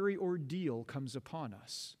fiery ordeal comes upon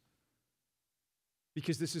us,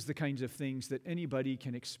 because this is the kinds of things that anybody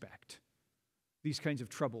can expect, these kinds of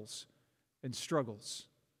troubles and struggles.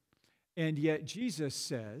 And yet Jesus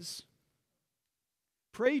says,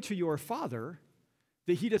 pray to your Father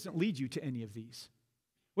that he doesn't lead you to any of these.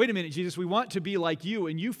 Wait a minute, Jesus, we want to be like you,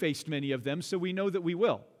 and you faced many of them, so we know that we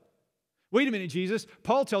will. Wait a minute, Jesus,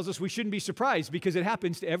 Paul tells us we shouldn't be surprised because it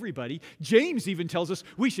happens to everybody. James even tells us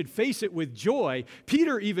we should face it with joy.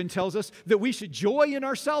 Peter even tells us that we should joy in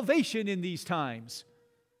our salvation in these times.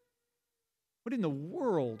 What in the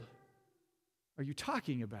world are you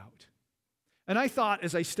talking about? And I thought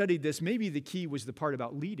as I studied this, maybe the key was the part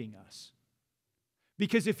about leading us.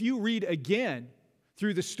 Because if you read again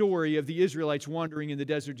through the story of the Israelites wandering in the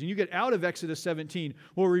desert, and you get out of Exodus 17,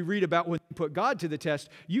 where we read about when they put God to the test,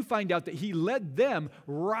 you find out that He led them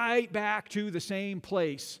right back to the same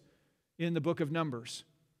place in the book of Numbers.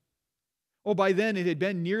 Oh, by then it had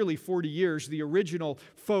been nearly 40 years. The original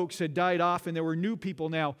folks had died off, and there were new people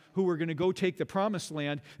now who were going to go take the promised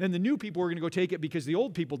land. And the new people were going to go take it because the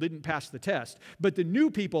old people didn't pass the test. But the new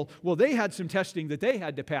people, well, they had some testing that they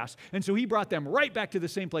had to pass. And so He brought them right back to the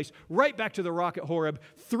same place, right back to the rock at Horeb,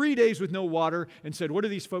 3 days with no water, and said, what are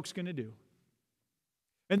these folks going to do?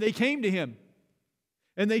 And they came to Him,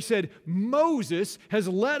 and they said, Moses has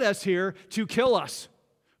led us here to kill us.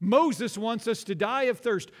 Moses wants us to die of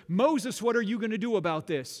thirst. Moses, what are you going to do about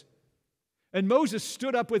this? And Moses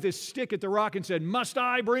stood up with his stick at the rock and said, must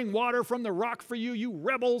I bring water from the rock for you, you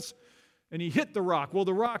rebels? And he hit the rock. Well,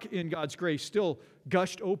 the rock, in God's grace, still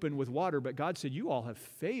gushed open with water, but God said, you all have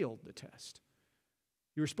failed the test.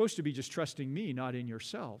 You were supposed to be just trusting me, not in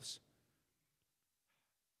yourselves.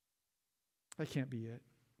 That can't be it.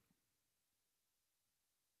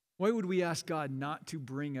 Why would we ask God not to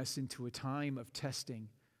bring us into a time of testing,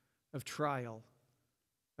 of trial,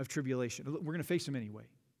 of tribulation? We're going to face them anyway.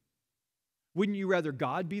 Wouldn't you rather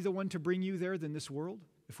God be the one to bring you there than this world,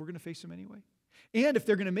 if we're going to face them anyway? And if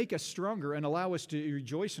they're going to make us stronger and allow us to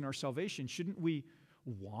rejoice in our salvation, shouldn't we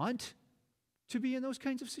want to be in those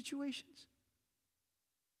kinds of situations?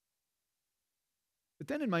 But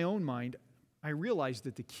then in my own mind, I realized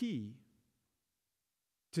that the key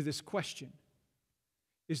to this question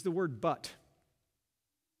is the word but.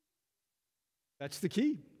 That's the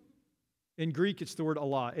key. In Greek, it's the word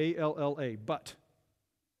Allah, A-L-L-A, but.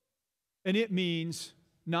 And it means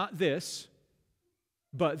not this,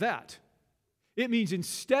 but that. It means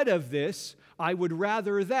instead of this, I would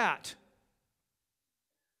rather that.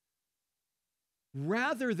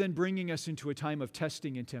 Rather than bringing us into a time of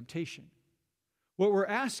testing and temptation, what we're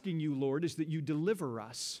asking you, Lord, is that you deliver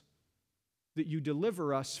us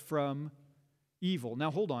from evil. Now,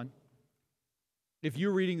 hold on. If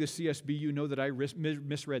you're reading the CSB, you know that I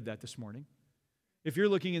misread that this morning. If you're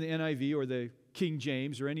looking in the NIV or the King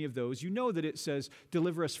James or any of those, you know that it says,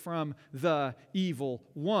 deliver us from the evil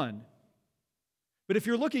one. But if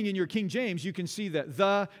you're looking in your King James, you can see that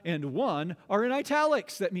the and one are in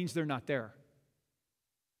italics. That means they're not there.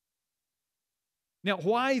 Now,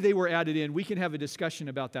 why they were added in, we can have a discussion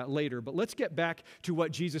about that later, but let's get back to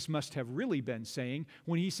what Jesus must have really been saying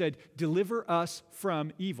when He said, deliver us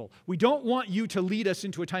from evil. We don't want you to lead us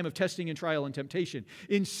into a time of testing and trial and temptation.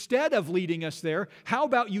 Instead of leading us there, how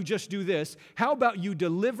about you just do this? How about you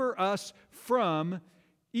deliver us from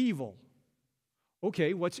evil?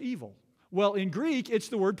 Okay, what's evil? Well, in Greek, it's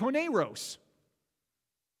the word poneros.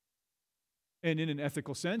 And in an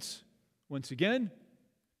ethical sense, once again,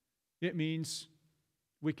 it means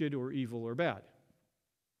wicked or evil or bad.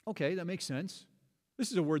 Okay, that makes sense.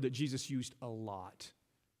 This is a word that Jesus used a lot.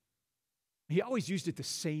 He always used it the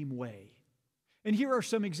same way. And here are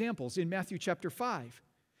some examples in Matthew chapter 5.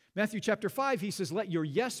 Matthew chapter 5, He says, let your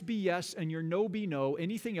yes be yes and your no be no.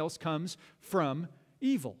 Anything else comes from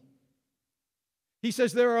evil. He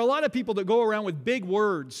says there are a lot of people that go around with big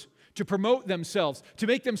words to promote themselves, to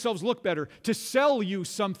make themselves look better, to sell you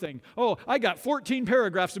something. Oh, I got 14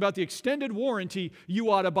 paragraphs about the extended warranty you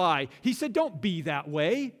ought to buy. He said, don't be that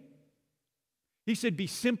way. He said, be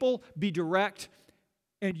simple, be direct,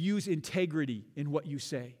 and use integrity in what you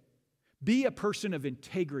say. Be a person of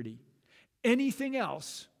integrity. Anything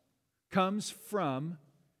else comes from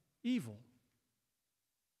evil.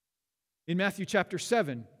 In Matthew chapter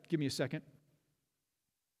 7, give me a second.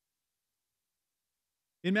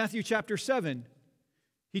 In Matthew chapter 7,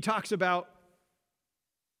 He talks about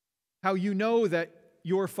how you know that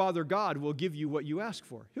your Father God will give you what you ask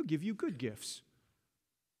for. He'll give you good gifts.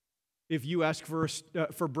 If you ask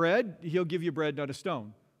for bread, He'll give you bread, not a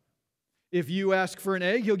stone. If you ask for an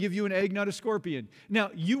egg, He'll give you an egg, not a scorpion.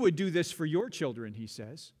 Now, you would do this for your children, He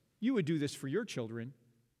says. You would do this for your children.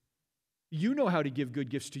 You know how to give good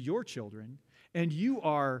gifts to your children, and you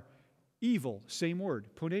are evil, same word,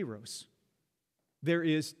 poneros. There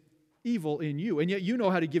is evil in you. And yet you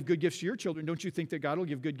know how to give good gifts to your children. Don't you think that God will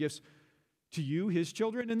give good gifts to you, His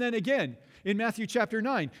children? And then again, in Matthew chapter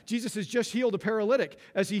 9, Jesus has just healed a paralytic.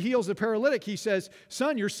 As He heals the paralytic, He says,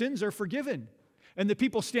 son, your sins are forgiven. And the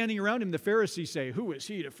people standing around Him, the Pharisees, say, who is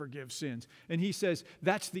He to forgive sins? And He says,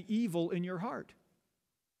 that's the evil in your heart.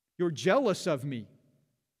 You're jealous of me.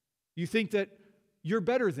 You think that you're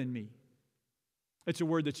better than me. It's a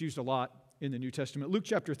word that's used a lot in the New Testament. Luke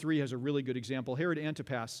chapter 3 has a really good example. Herod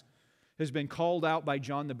Antipas has been called out by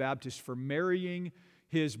John the Baptist for marrying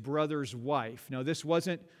his brother's wife. Now, this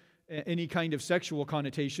wasn't any kind of sexual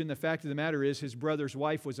connotation. The fact of the matter is his brother's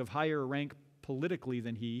wife was of higher rank politically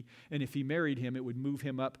than he, and if he married him, it would move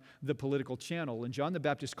him up the political channel. And John the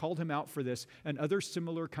Baptist called him out for this and other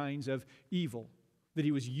similar kinds of evil, that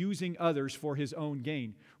he was using others for his own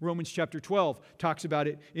gain. Romans chapter 12 talks about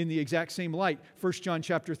it in the exact same light. 1 John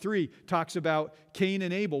chapter 3 talks about Cain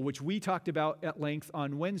and Abel, which we talked about at length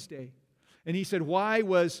on Wednesday. And he said, why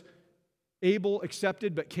was Abel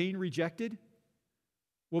accepted but Cain rejected?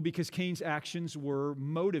 Well, because Cain's actions were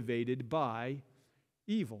motivated by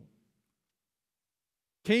evil.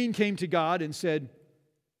 Cain came to God and said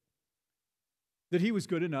that he was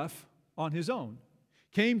good enough on his own.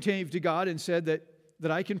 Cain came to God and said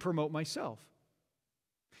that I can promote myself.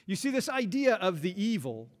 You see, this idea of the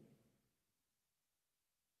evil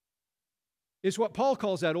is what Paul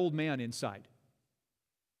calls that old man inside,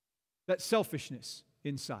 that selfishness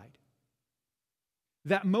inside,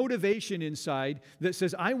 that motivation inside that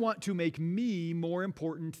says, I want to make me more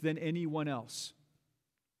important than anyone else.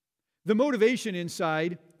 The motivation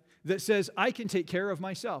inside that says, I can take care of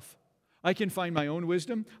myself. I can find my own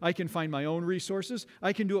wisdom. I can find my own resources.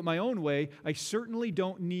 I can do it my own way. I certainly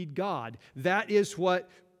don't need God. That is what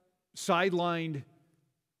sidelined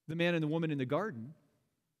the man and the woman in the garden.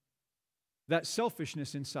 That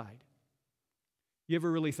selfishness inside. You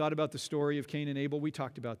ever really thought about the story of Cain and Abel? We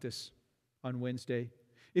talked about this on Wednesday.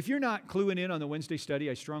 If you're not cluing in on the Wednesday study,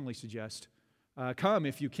 I strongly suggest come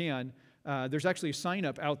if you can. There's actually a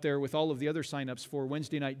sign-up out there with all of the other sign-ups for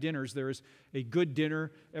Wednesday night dinners. There is a good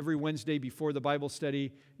dinner every Wednesday before the Bible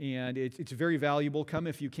study, and it's very valuable. Come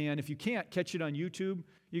if you can. If you can't catch it on YouTube,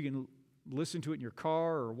 you can listen to it in your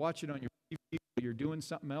car or watch it on your TV while you're doing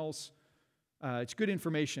something else. It's good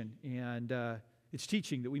information, and it's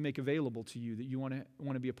teaching that we make available to you that you want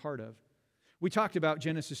to be a part of. We talked about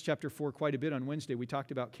Genesis chapter 4 quite a bit on Wednesday. We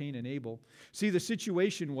talked about Cain and Abel. See, the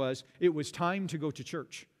situation was, it was time to go to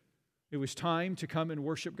church. It was time to come and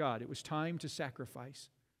worship God. It was time to sacrifice.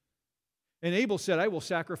 And Abel said, I will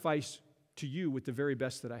sacrifice to you with the very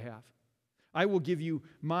best that I have. I will give you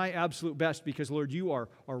my absolute best because, Lord, you are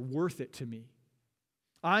worth it to me.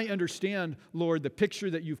 I understand, Lord, the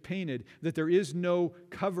picture that you've painted, that there is no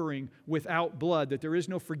covering without blood, that there is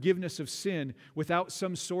no forgiveness of sin without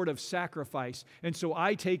some sort of sacrifice. And so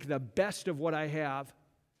I take the best of what I have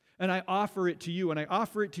and I offer it to you, and I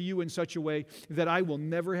offer it to you in such a way that I will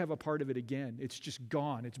never have a part of it again. It's just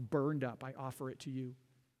gone. It's burned up. I offer it to you.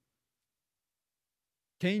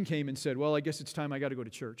 Cain came and said, well, I guess it's time I got to go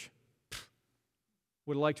to church.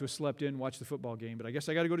 Would have liked to have slept in, watched the football game, but I guess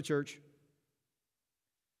I got to go to church.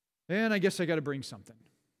 And I guess I got to bring something.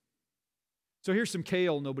 So here's some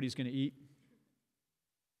kale nobody's going to eat.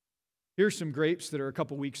 Here's some grapes that are a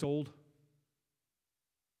couple weeks old.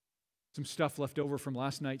 Some stuff left over from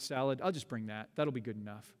last night's salad. I'll just bring that. That'll be good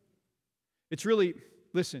enough. It's really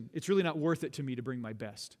not worth it to me to bring my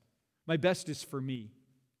best. My best is for me.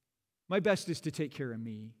 My best is to take care of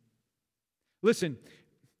me. Listen,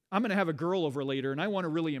 I'm going to have a girl over later, and I want to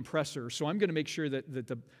really impress her, so I'm going to make sure that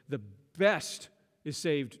the best is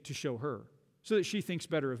saved to show her so that she thinks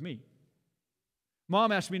better of me.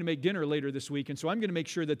 Mom asked me to make dinner later this week, and so I'm going to make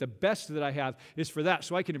sure that the best that I have is for that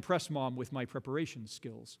so I can impress Mom with my preparation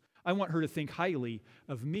skills. I want her to think highly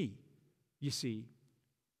of me, you see.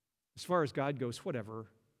 As far as God goes, whatever,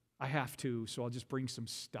 I have to, so I'll just bring some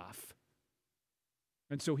stuff.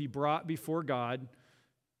 And so he brought before God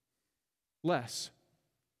less.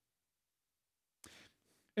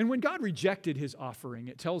 And when God rejected his offering,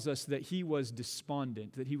 it tells us that he was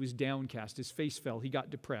despondent, that he was downcast, his face fell, he got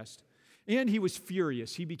depressed. And he was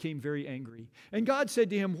furious, he became very angry. And God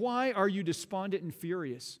said to him, why are you despondent and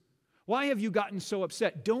furious? Why have you gotten so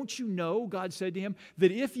upset? Don't you know, God said to him,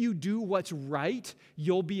 that if you do what's right,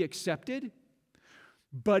 you'll be accepted?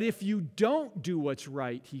 But if you don't do what's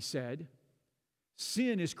right, he said,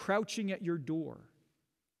 sin is crouching at your door.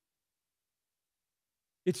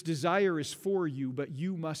 Its desire is for you, but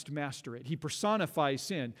you must master it. He personifies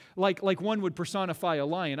sin, like one would personify a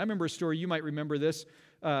lion. I remember a story, you might remember this.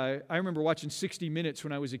 I remember watching 60 Minutes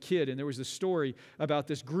when I was a kid, and there was a story about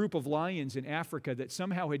this group of lions in Africa that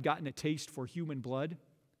somehow had gotten a taste for human blood.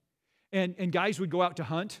 And guys would go out to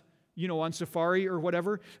hunt, on safari or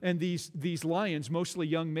whatever, and these lions, mostly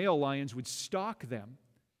young male lions, would stalk them.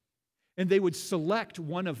 And they would select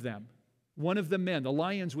one of them. One of the men, the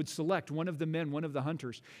lions would select one of the men, one of the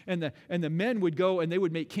hunters. And the men would go and they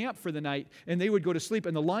would make camp for the night and they would go to sleep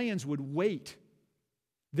and the lions would wait.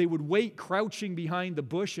 They would wait crouching behind the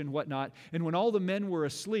bush and whatnot. And when all the men were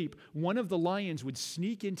asleep, one of the lions would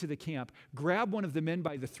sneak into the camp, grab one of the men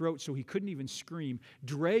by the throat so he couldn't even scream,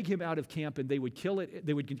 drag him out of camp, and they would kill it.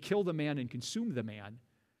 They would kill the man and consume the man.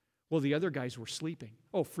 Well, the other guys were sleeping.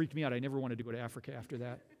 Oh, freaked me out. I never wanted to go to Africa after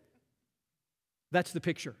that. That's the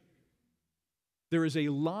picture. There is a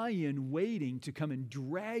lion waiting to come and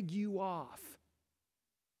drag you off.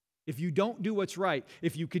 If you don't do what's right,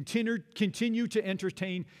 if you continue to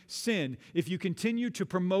entertain sin, if you continue to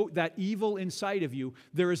promote that evil inside of you,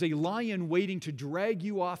 there is a lion waiting to drag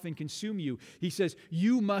you off and consume you. He says,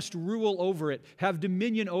 you must rule over it, have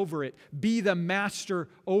dominion over it, be the master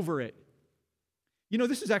over it. You know,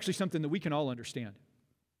 this is actually something that we can all understand.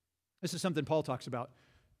 This is something Paul talks about.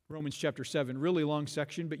 Romans chapter 7, really long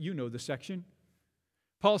section, but you know the section.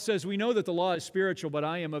 Paul says, we know that the law is spiritual, but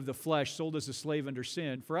I am of the flesh, sold as a slave under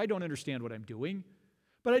sin. For I don't understand what I'm doing,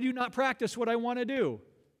 but I do not practice what I want to do.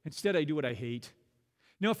 Instead, I do what I hate.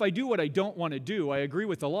 Now, if I do what I don't want to do, I agree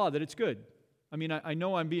with the law that it's good. I mean, I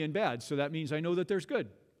know I'm being bad, so that means I know that there's good.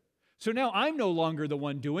 So now I'm no longer the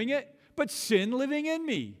one doing it, but sin living in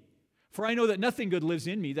me. For I know that nothing good lives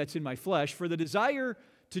in me, that's in my flesh. For the desire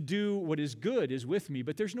to do what is good is with me,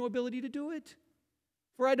 but there's no ability to do it.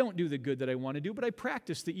 For I don't do the good that I want to do, but I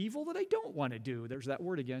practice the evil that I don't want to do. There's that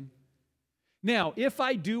word again. Now, if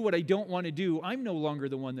I do what I don't want to do, I'm no longer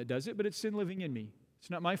the one that does it, but it's sin living in me. It's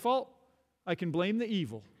not my fault. I can blame the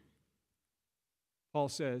evil. Paul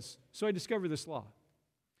says, so I discover this law.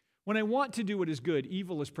 When I want to do what is good,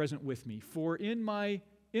 evil is present with me. For in my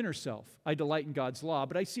inner self, I delight in God's law,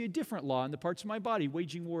 but I see a different law in the parts of my body,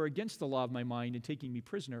 waging war against the law of my mind and taking me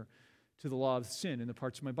prisoner to the law of sin in the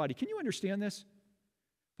parts of my body. Can you understand this?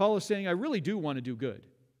 Paul is saying, I really do want to do good.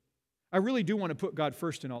 I really do want to put God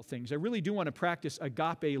first in all things. I really do want to practice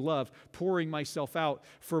agape love, pouring myself out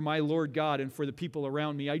for my Lord God and for the people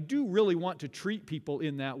around me. I do really want to treat people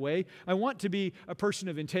in that way. I want to be a person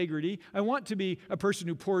of integrity. I want to be a person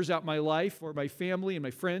who pours out my life for my family and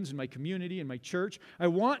my friends and my community and my church. I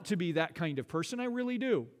want to be that kind of person. I really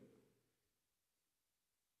do.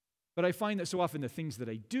 But I find that so often the things that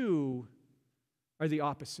I do are the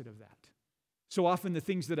opposite of that. So often the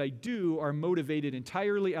things that I do are motivated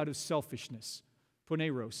entirely out of selfishness,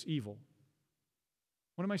 poneros, evil.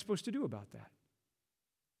 What am I supposed to do about that?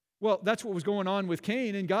 Well, that's what was going on with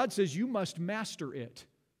Cain, and God says you must master it.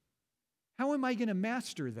 How am I going to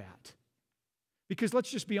master that? Because let's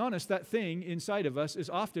just be honest, that thing inside of us is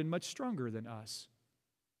often much stronger than us.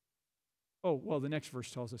 Oh, well, the next verse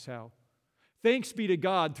tells us how. Thanks be to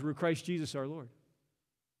God through Christ Jesus our Lord.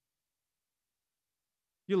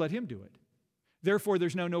 You let Him do it. Therefore,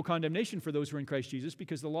 there's now no condemnation for those who are in Christ Jesus,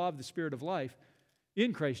 because the law of the Spirit of life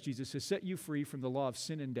in Christ Jesus has set you free from the law of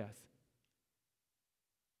sin and death.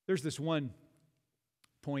 There's this one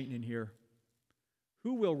point in here.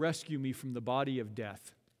 Who will rescue me from the body of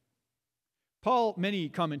death? Many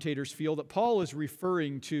commentators feel that Paul is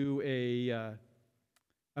referring to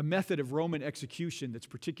a method of Roman execution that's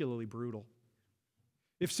particularly brutal.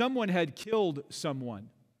 If someone had killed someone,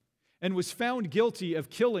 and was found guilty of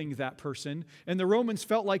killing that person, and the Romans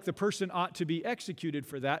felt like the person ought to be executed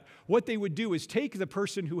for that, what they would do is take the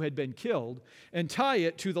person who had been killed and tie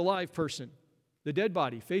it to the live person, the dead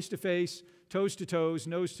body, face to face, toes to toes,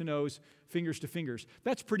 nose to nose, fingers to fingers.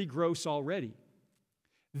 That's pretty gross already.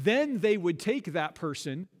 Then they would take that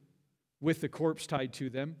person with the corpse tied to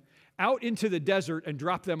them out into the desert and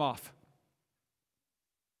drop them off.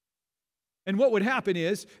 And what would happen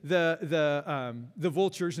is the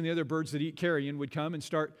vultures and the other birds that eat carrion would come and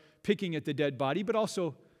start picking at the dead body, but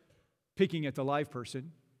also picking at the live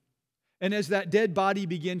person. And as that dead body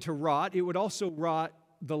began to rot, it would also rot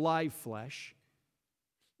the live flesh.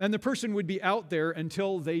 And the person would be out there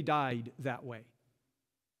until they died that way.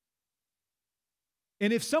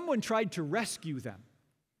 And if someone tried to rescue them,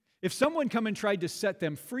 if someone come and tried to set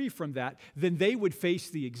them free from that, then they would face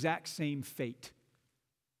the exact same fate.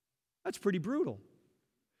 That's pretty brutal.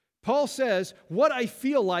 Paul says, what I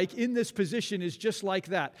feel like in this position is just like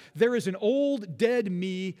that. There is an old dead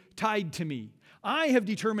me tied to me. I have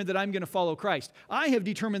determined that I'm going to follow Christ. I have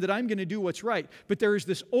determined that I'm going to do what's right. But there is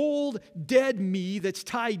this old dead me that's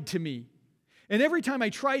tied to me. And every time I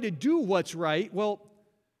try to do what's right, well,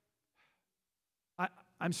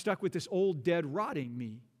 I'm stuck with this old dead rotting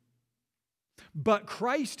me. But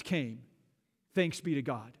Christ came, thanks be to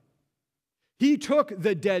God. He took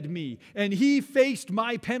the dead me, and He faced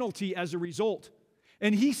my penalty as a result,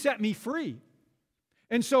 and He set me free.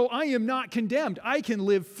 And so I am not condemned. I can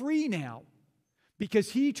live free now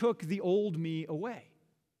because He took the old me away.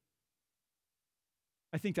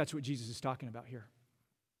 I think that's what Jesus is talking about here.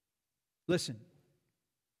 Listen,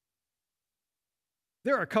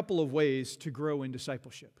 there are a couple of ways to grow in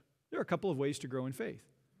discipleship. There are a couple of ways to grow in faith.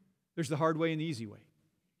 There's the hard way and the easy way.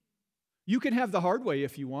 You can have the hard way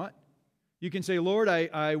if you want. You can say, Lord,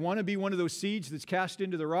 I want to be one of those seeds that's cast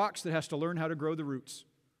into the rocks that has to learn how to grow the roots.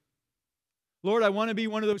 Lord, I want to be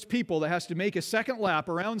one of those people that has to make a second lap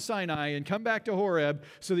around Sinai and come back to Horeb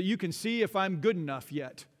so that you can see if I'm good enough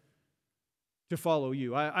yet to follow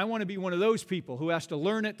you. I want to be one of those people who has to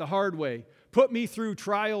learn it the hard way. Put me through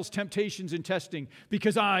trials, temptations, and testing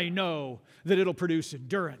because I know that it'll produce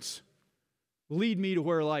endurance. Lead me to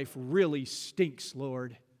where life really stinks,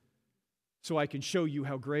 Lord, so I can show you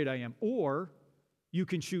how great I am. Or you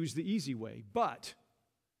can choose the easy way. But,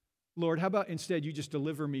 Lord, how about instead you just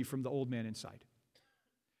deliver me from the old man inside?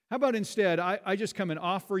 How about instead I just come and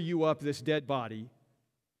offer you up this dead body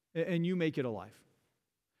and you make it alive?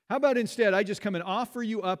 How about instead I just come and offer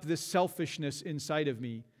you up this selfishness inside of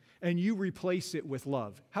me and you replace it with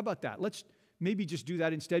love? How about that? Let's maybe just do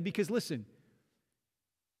that instead, because listen,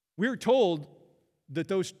 we're told that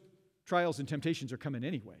those trials and temptations are coming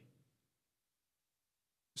anyway.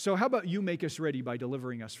 So how about you make us ready by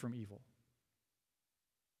delivering us from evil?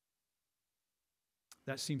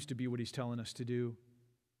 That seems to be what he's telling us to do.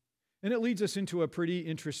 And it leads us into a pretty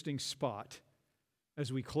interesting spot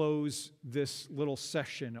as we close this little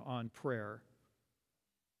session on prayer.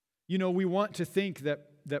 You know, we want to think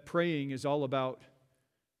that praying is all about,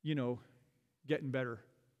 getting better.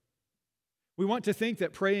 We want to think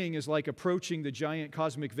that praying is like approaching the giant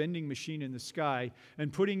cosmic vending machine in the sky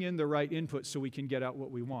and putting in the right input so we can get out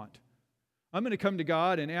what we want. I'm going to come to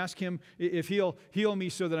God and ask Him if He'll heal me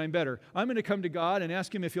so that I'm better. I'm going to come to God and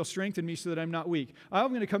ask Him if He'll strengthen me so that I'm not weak. I'm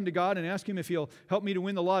going to come to God and ask Him if He'll help me to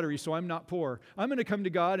win the lottery so I'm not poor. I'm going to come to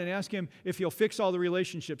God and ask Him if He'll fix all the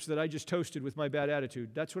relationships that I just toasted with my bad attitude.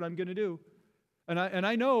 That's what I'm going to do. And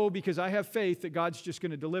I know, because I have faith, that God's just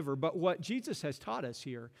going to deliver. But what Jesus has taught us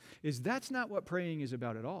here is that's not what praying is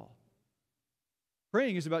about at all.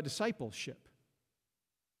 Praying is about discipleship.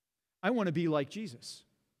 I want to be like Jesus.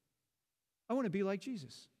 I want to be like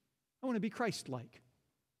Jesus. I want to be Christ-like.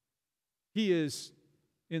 He is,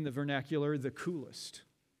 in the vernacular, the coolest.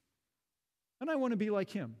 And I want to be like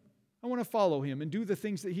Him. I want to follow Him and do the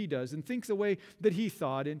things that He does and think the way that He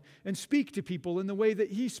thought and speak to people in the way that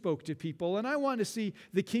He spoke to people. And I want to see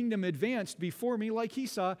the kingdom advanced before me like He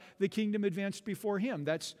saw the kingdom advanced before Him.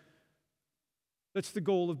 That's the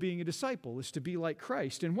goal of being a disciple, is to be like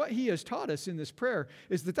Christ. And what He has taught us in this prayer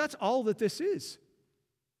is that that's all that this is.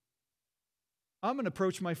 I'm going to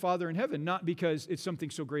approach my Father in heaven, not because it's something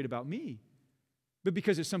so great about me, but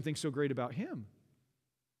because it's something so great about Him.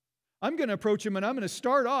 I'm going to approach Him and I'm going to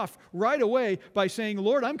start off right away by saying,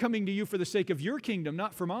 Lord, I'm coming to you for the sake of your kingdom,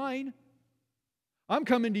 not for mine. I'm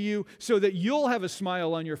coming to you so that you'll have a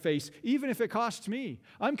smile on your face, even if it costs me.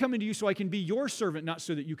 I'm coming to you so I can be your servant, not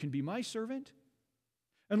so that you can be my servant.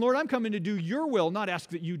 And Lord, I'm coming to do your will, not ask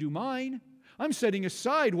that you do mine. I'm setting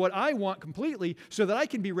aside what I want completely so that I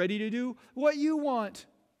can be ready to do what you want.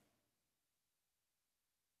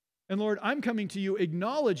 And Lord, I'm coming to you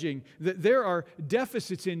acknowledging that there are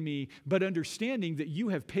deficits in me, but understanding that you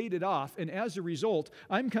have paid it off. And as a result,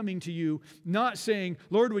 I'm coming to you not saying,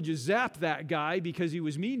 Lord, would you zap that guy because he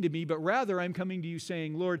was mean to me, but rather I'm coming to you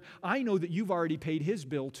saying, Lord, I know that you've already paid his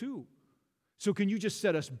bill too. So can you just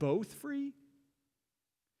set us both free?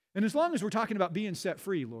 And as long as we're talking about being set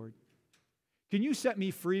free, Lord, can you set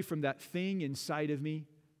me free from that thing inside of me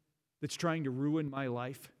that's trying to ruin my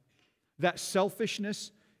life? That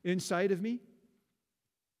selfishness inside of me?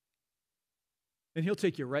 And He'll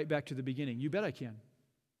take you right back to the beginning. You bet I can.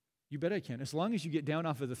 You bet I can. As long as you get down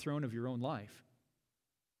off of the throne of your own life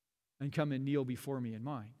and come and kneel before me in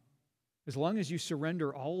mine. As long as you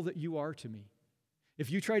surrender all that you are to me. If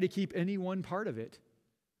you try to keep any one part of it,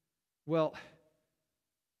 well,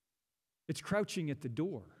 it's crouching at the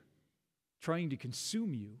door, trying to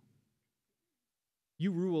consume you.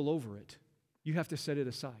 You rule over it. You have to set it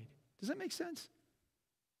aside. Does that make sense?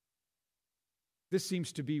 This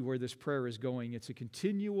seems to be where this prayer is going. It's a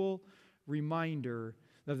continual reminder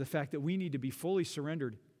of the fact that we need to be fully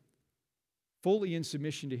surrendered, fully in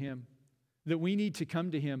submission to Him, that we need to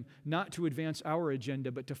come to Him not to advance our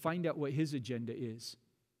agenda, but to find out what His agenda is.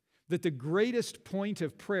 That the greatest point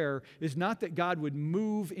of prayer is not that God would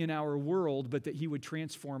move in our world, but that He would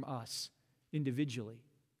transform us individually.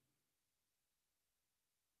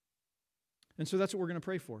 And so that's what we're going to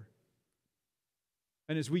pray for.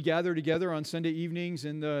 And as we gather together on Sunday evenings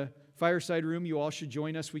in the fireside room, you all should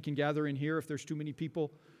join us. We can gather in here if there's too many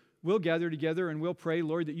people. We'll gather together and we'll pray,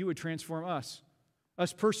 Lord, that you would transform us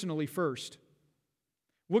personally first.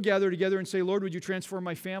 We'll gather together and say, Lord, would you transform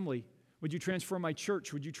my family? Would you transform my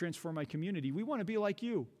church? Would you transform my community? We want to be like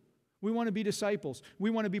you. We want to be disciples. We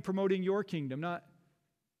want to be promoting your kingdom, not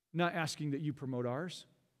asking that you promote ours.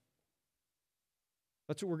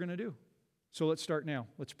 That's what we're going to do. So let's start now.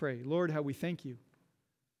 Let's pray. Lord, how we thank you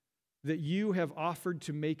that you have offered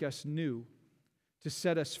to make us new, to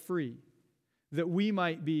set us free, that we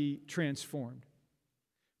might be transformed.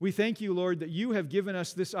 We thank you, Lord, that you have given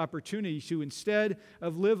us this opportunity to, instead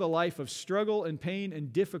of live a life of struggle and pain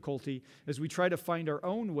and difficulty as we try to find our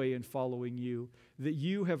own way in following you, that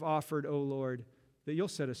you have offered, O Lord, that you'll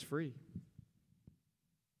set us free.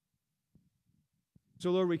 So,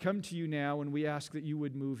 Lord, we come to you now and we ask that you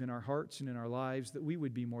would move in our hearts and in our lives, that we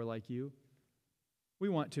would be more like you. We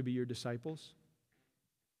want to be your disciples.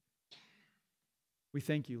 We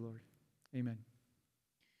thank you, Lord. Amen.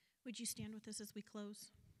 Would you stand with us as we close?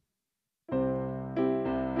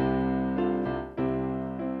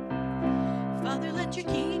 Father, let your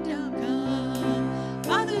kingdom come.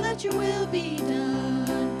 Father, let your will be done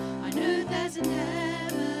on earth as in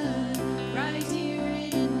heaven, right here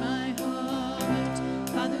in my heart.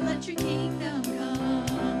 Father, let your kingdom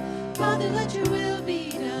come. Father, let your will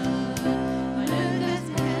be done on earth as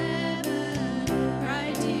in heaven,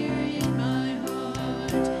 right here in my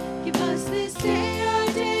heart. Give us this day our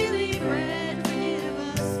daily bread. Forgive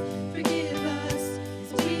us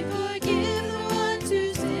as we forgive the ones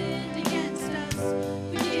who sinned against us.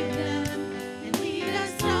 Forgive them and lead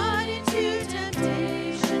us not into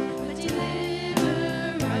temptation, but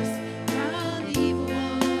deliver us from the evil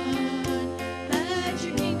one. Let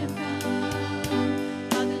your kingdom come.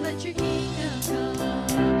 Father, let your kingdom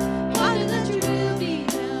come. Father, let your will be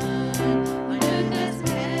done on earth as in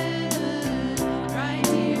heaven, right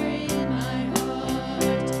here in my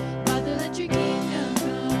heart. Father, let your kingdom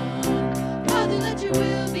come. Father, let your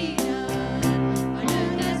will be done on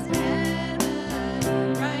earth as in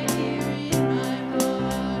heaven, right here in my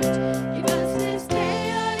heart. Give us this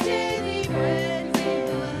day our daily bread.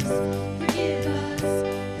 Forgive us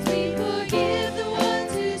as we forgive the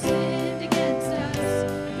ones who sinned against us.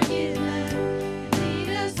 Forgive them and lead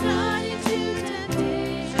us not into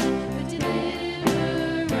temptation, but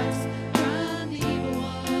deliver us from the evil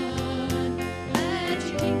one. Let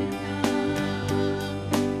your kingdom come.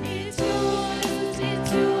 It's yours,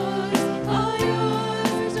 all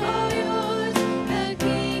yours, all yours. The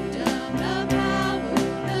kingdom, the power,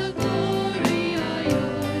 the glory are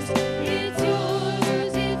yours. It's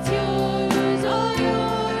yours, all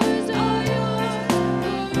yours, all yours.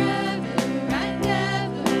 Forever and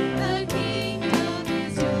ever, the kingdom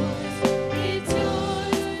is yours. It's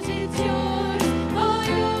yours, all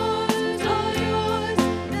yours, all yours.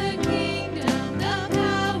 The kingdom, the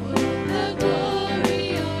power, the glory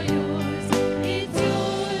are yours. It's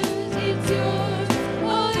yours,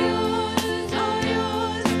 all yours, all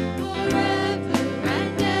yours. Forever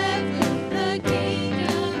and ever, the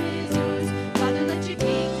kingdom is yours. Father, let your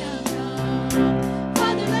kingdom come.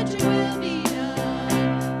 Father, let your will be done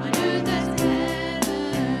on earth as in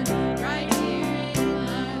heaven, right here in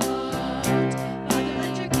my heart. Father,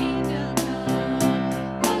 let your kingdom come.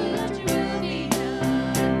 Father, let your will be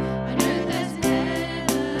done on earth as in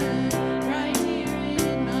heaven, right here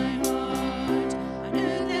in my heart. On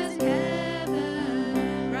earth as in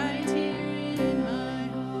heaven, right here in my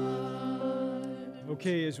heart.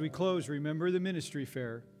 Okay, as we close, remember the ministry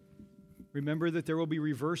fair. Remember that there will be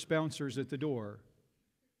reverse bouncers at the door.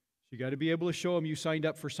 You got to be able to show them you signed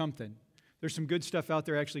up for something. There's some good stuff out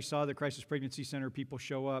there. I actually saw the Crisis Pregnancy Center people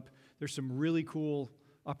show up. There's some really cool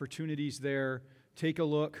opportunities there. Take a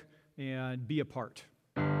look and be a part.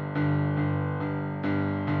 Give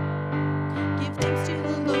thanks to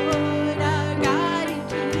the Lord, our God and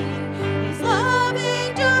King. His love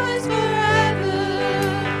endures forever.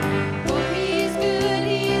 For He is good,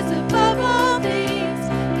 He is above all things.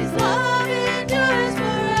 His love endures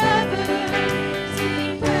forever.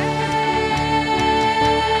 Sing praise,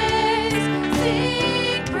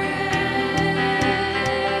 sing praise.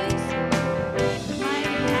 The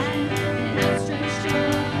mighty hand and outstretched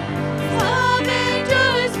arm. His love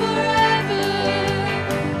endures forever.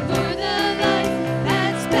 For the life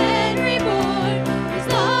that's spent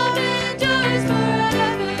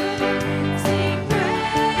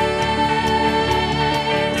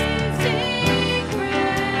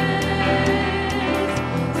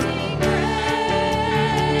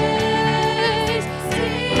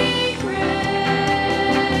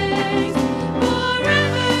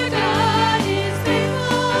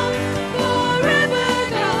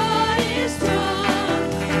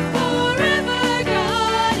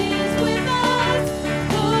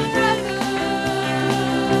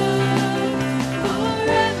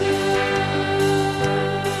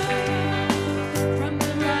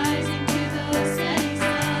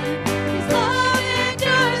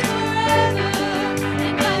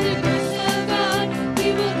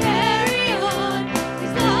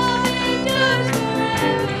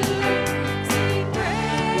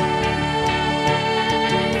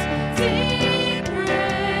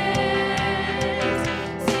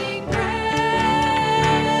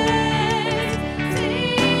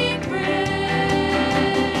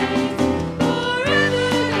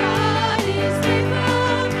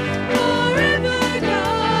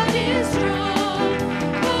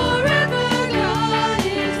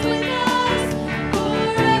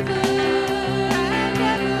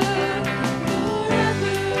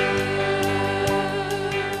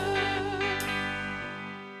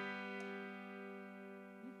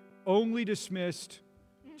only dismissed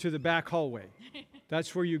to the back hallway.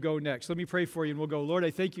 That's where you go next. Let me pray for you and we'll go. Lord,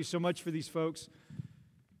 I thank you so much for these folks.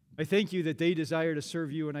 I thank you that they desire to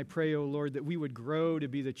serve you, and I pray, oh Lord, that we would grow to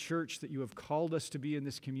be the church that you have called us to be in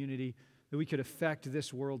this community, that we could affect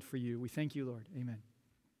this world for you. We thank you, Lord. Amen.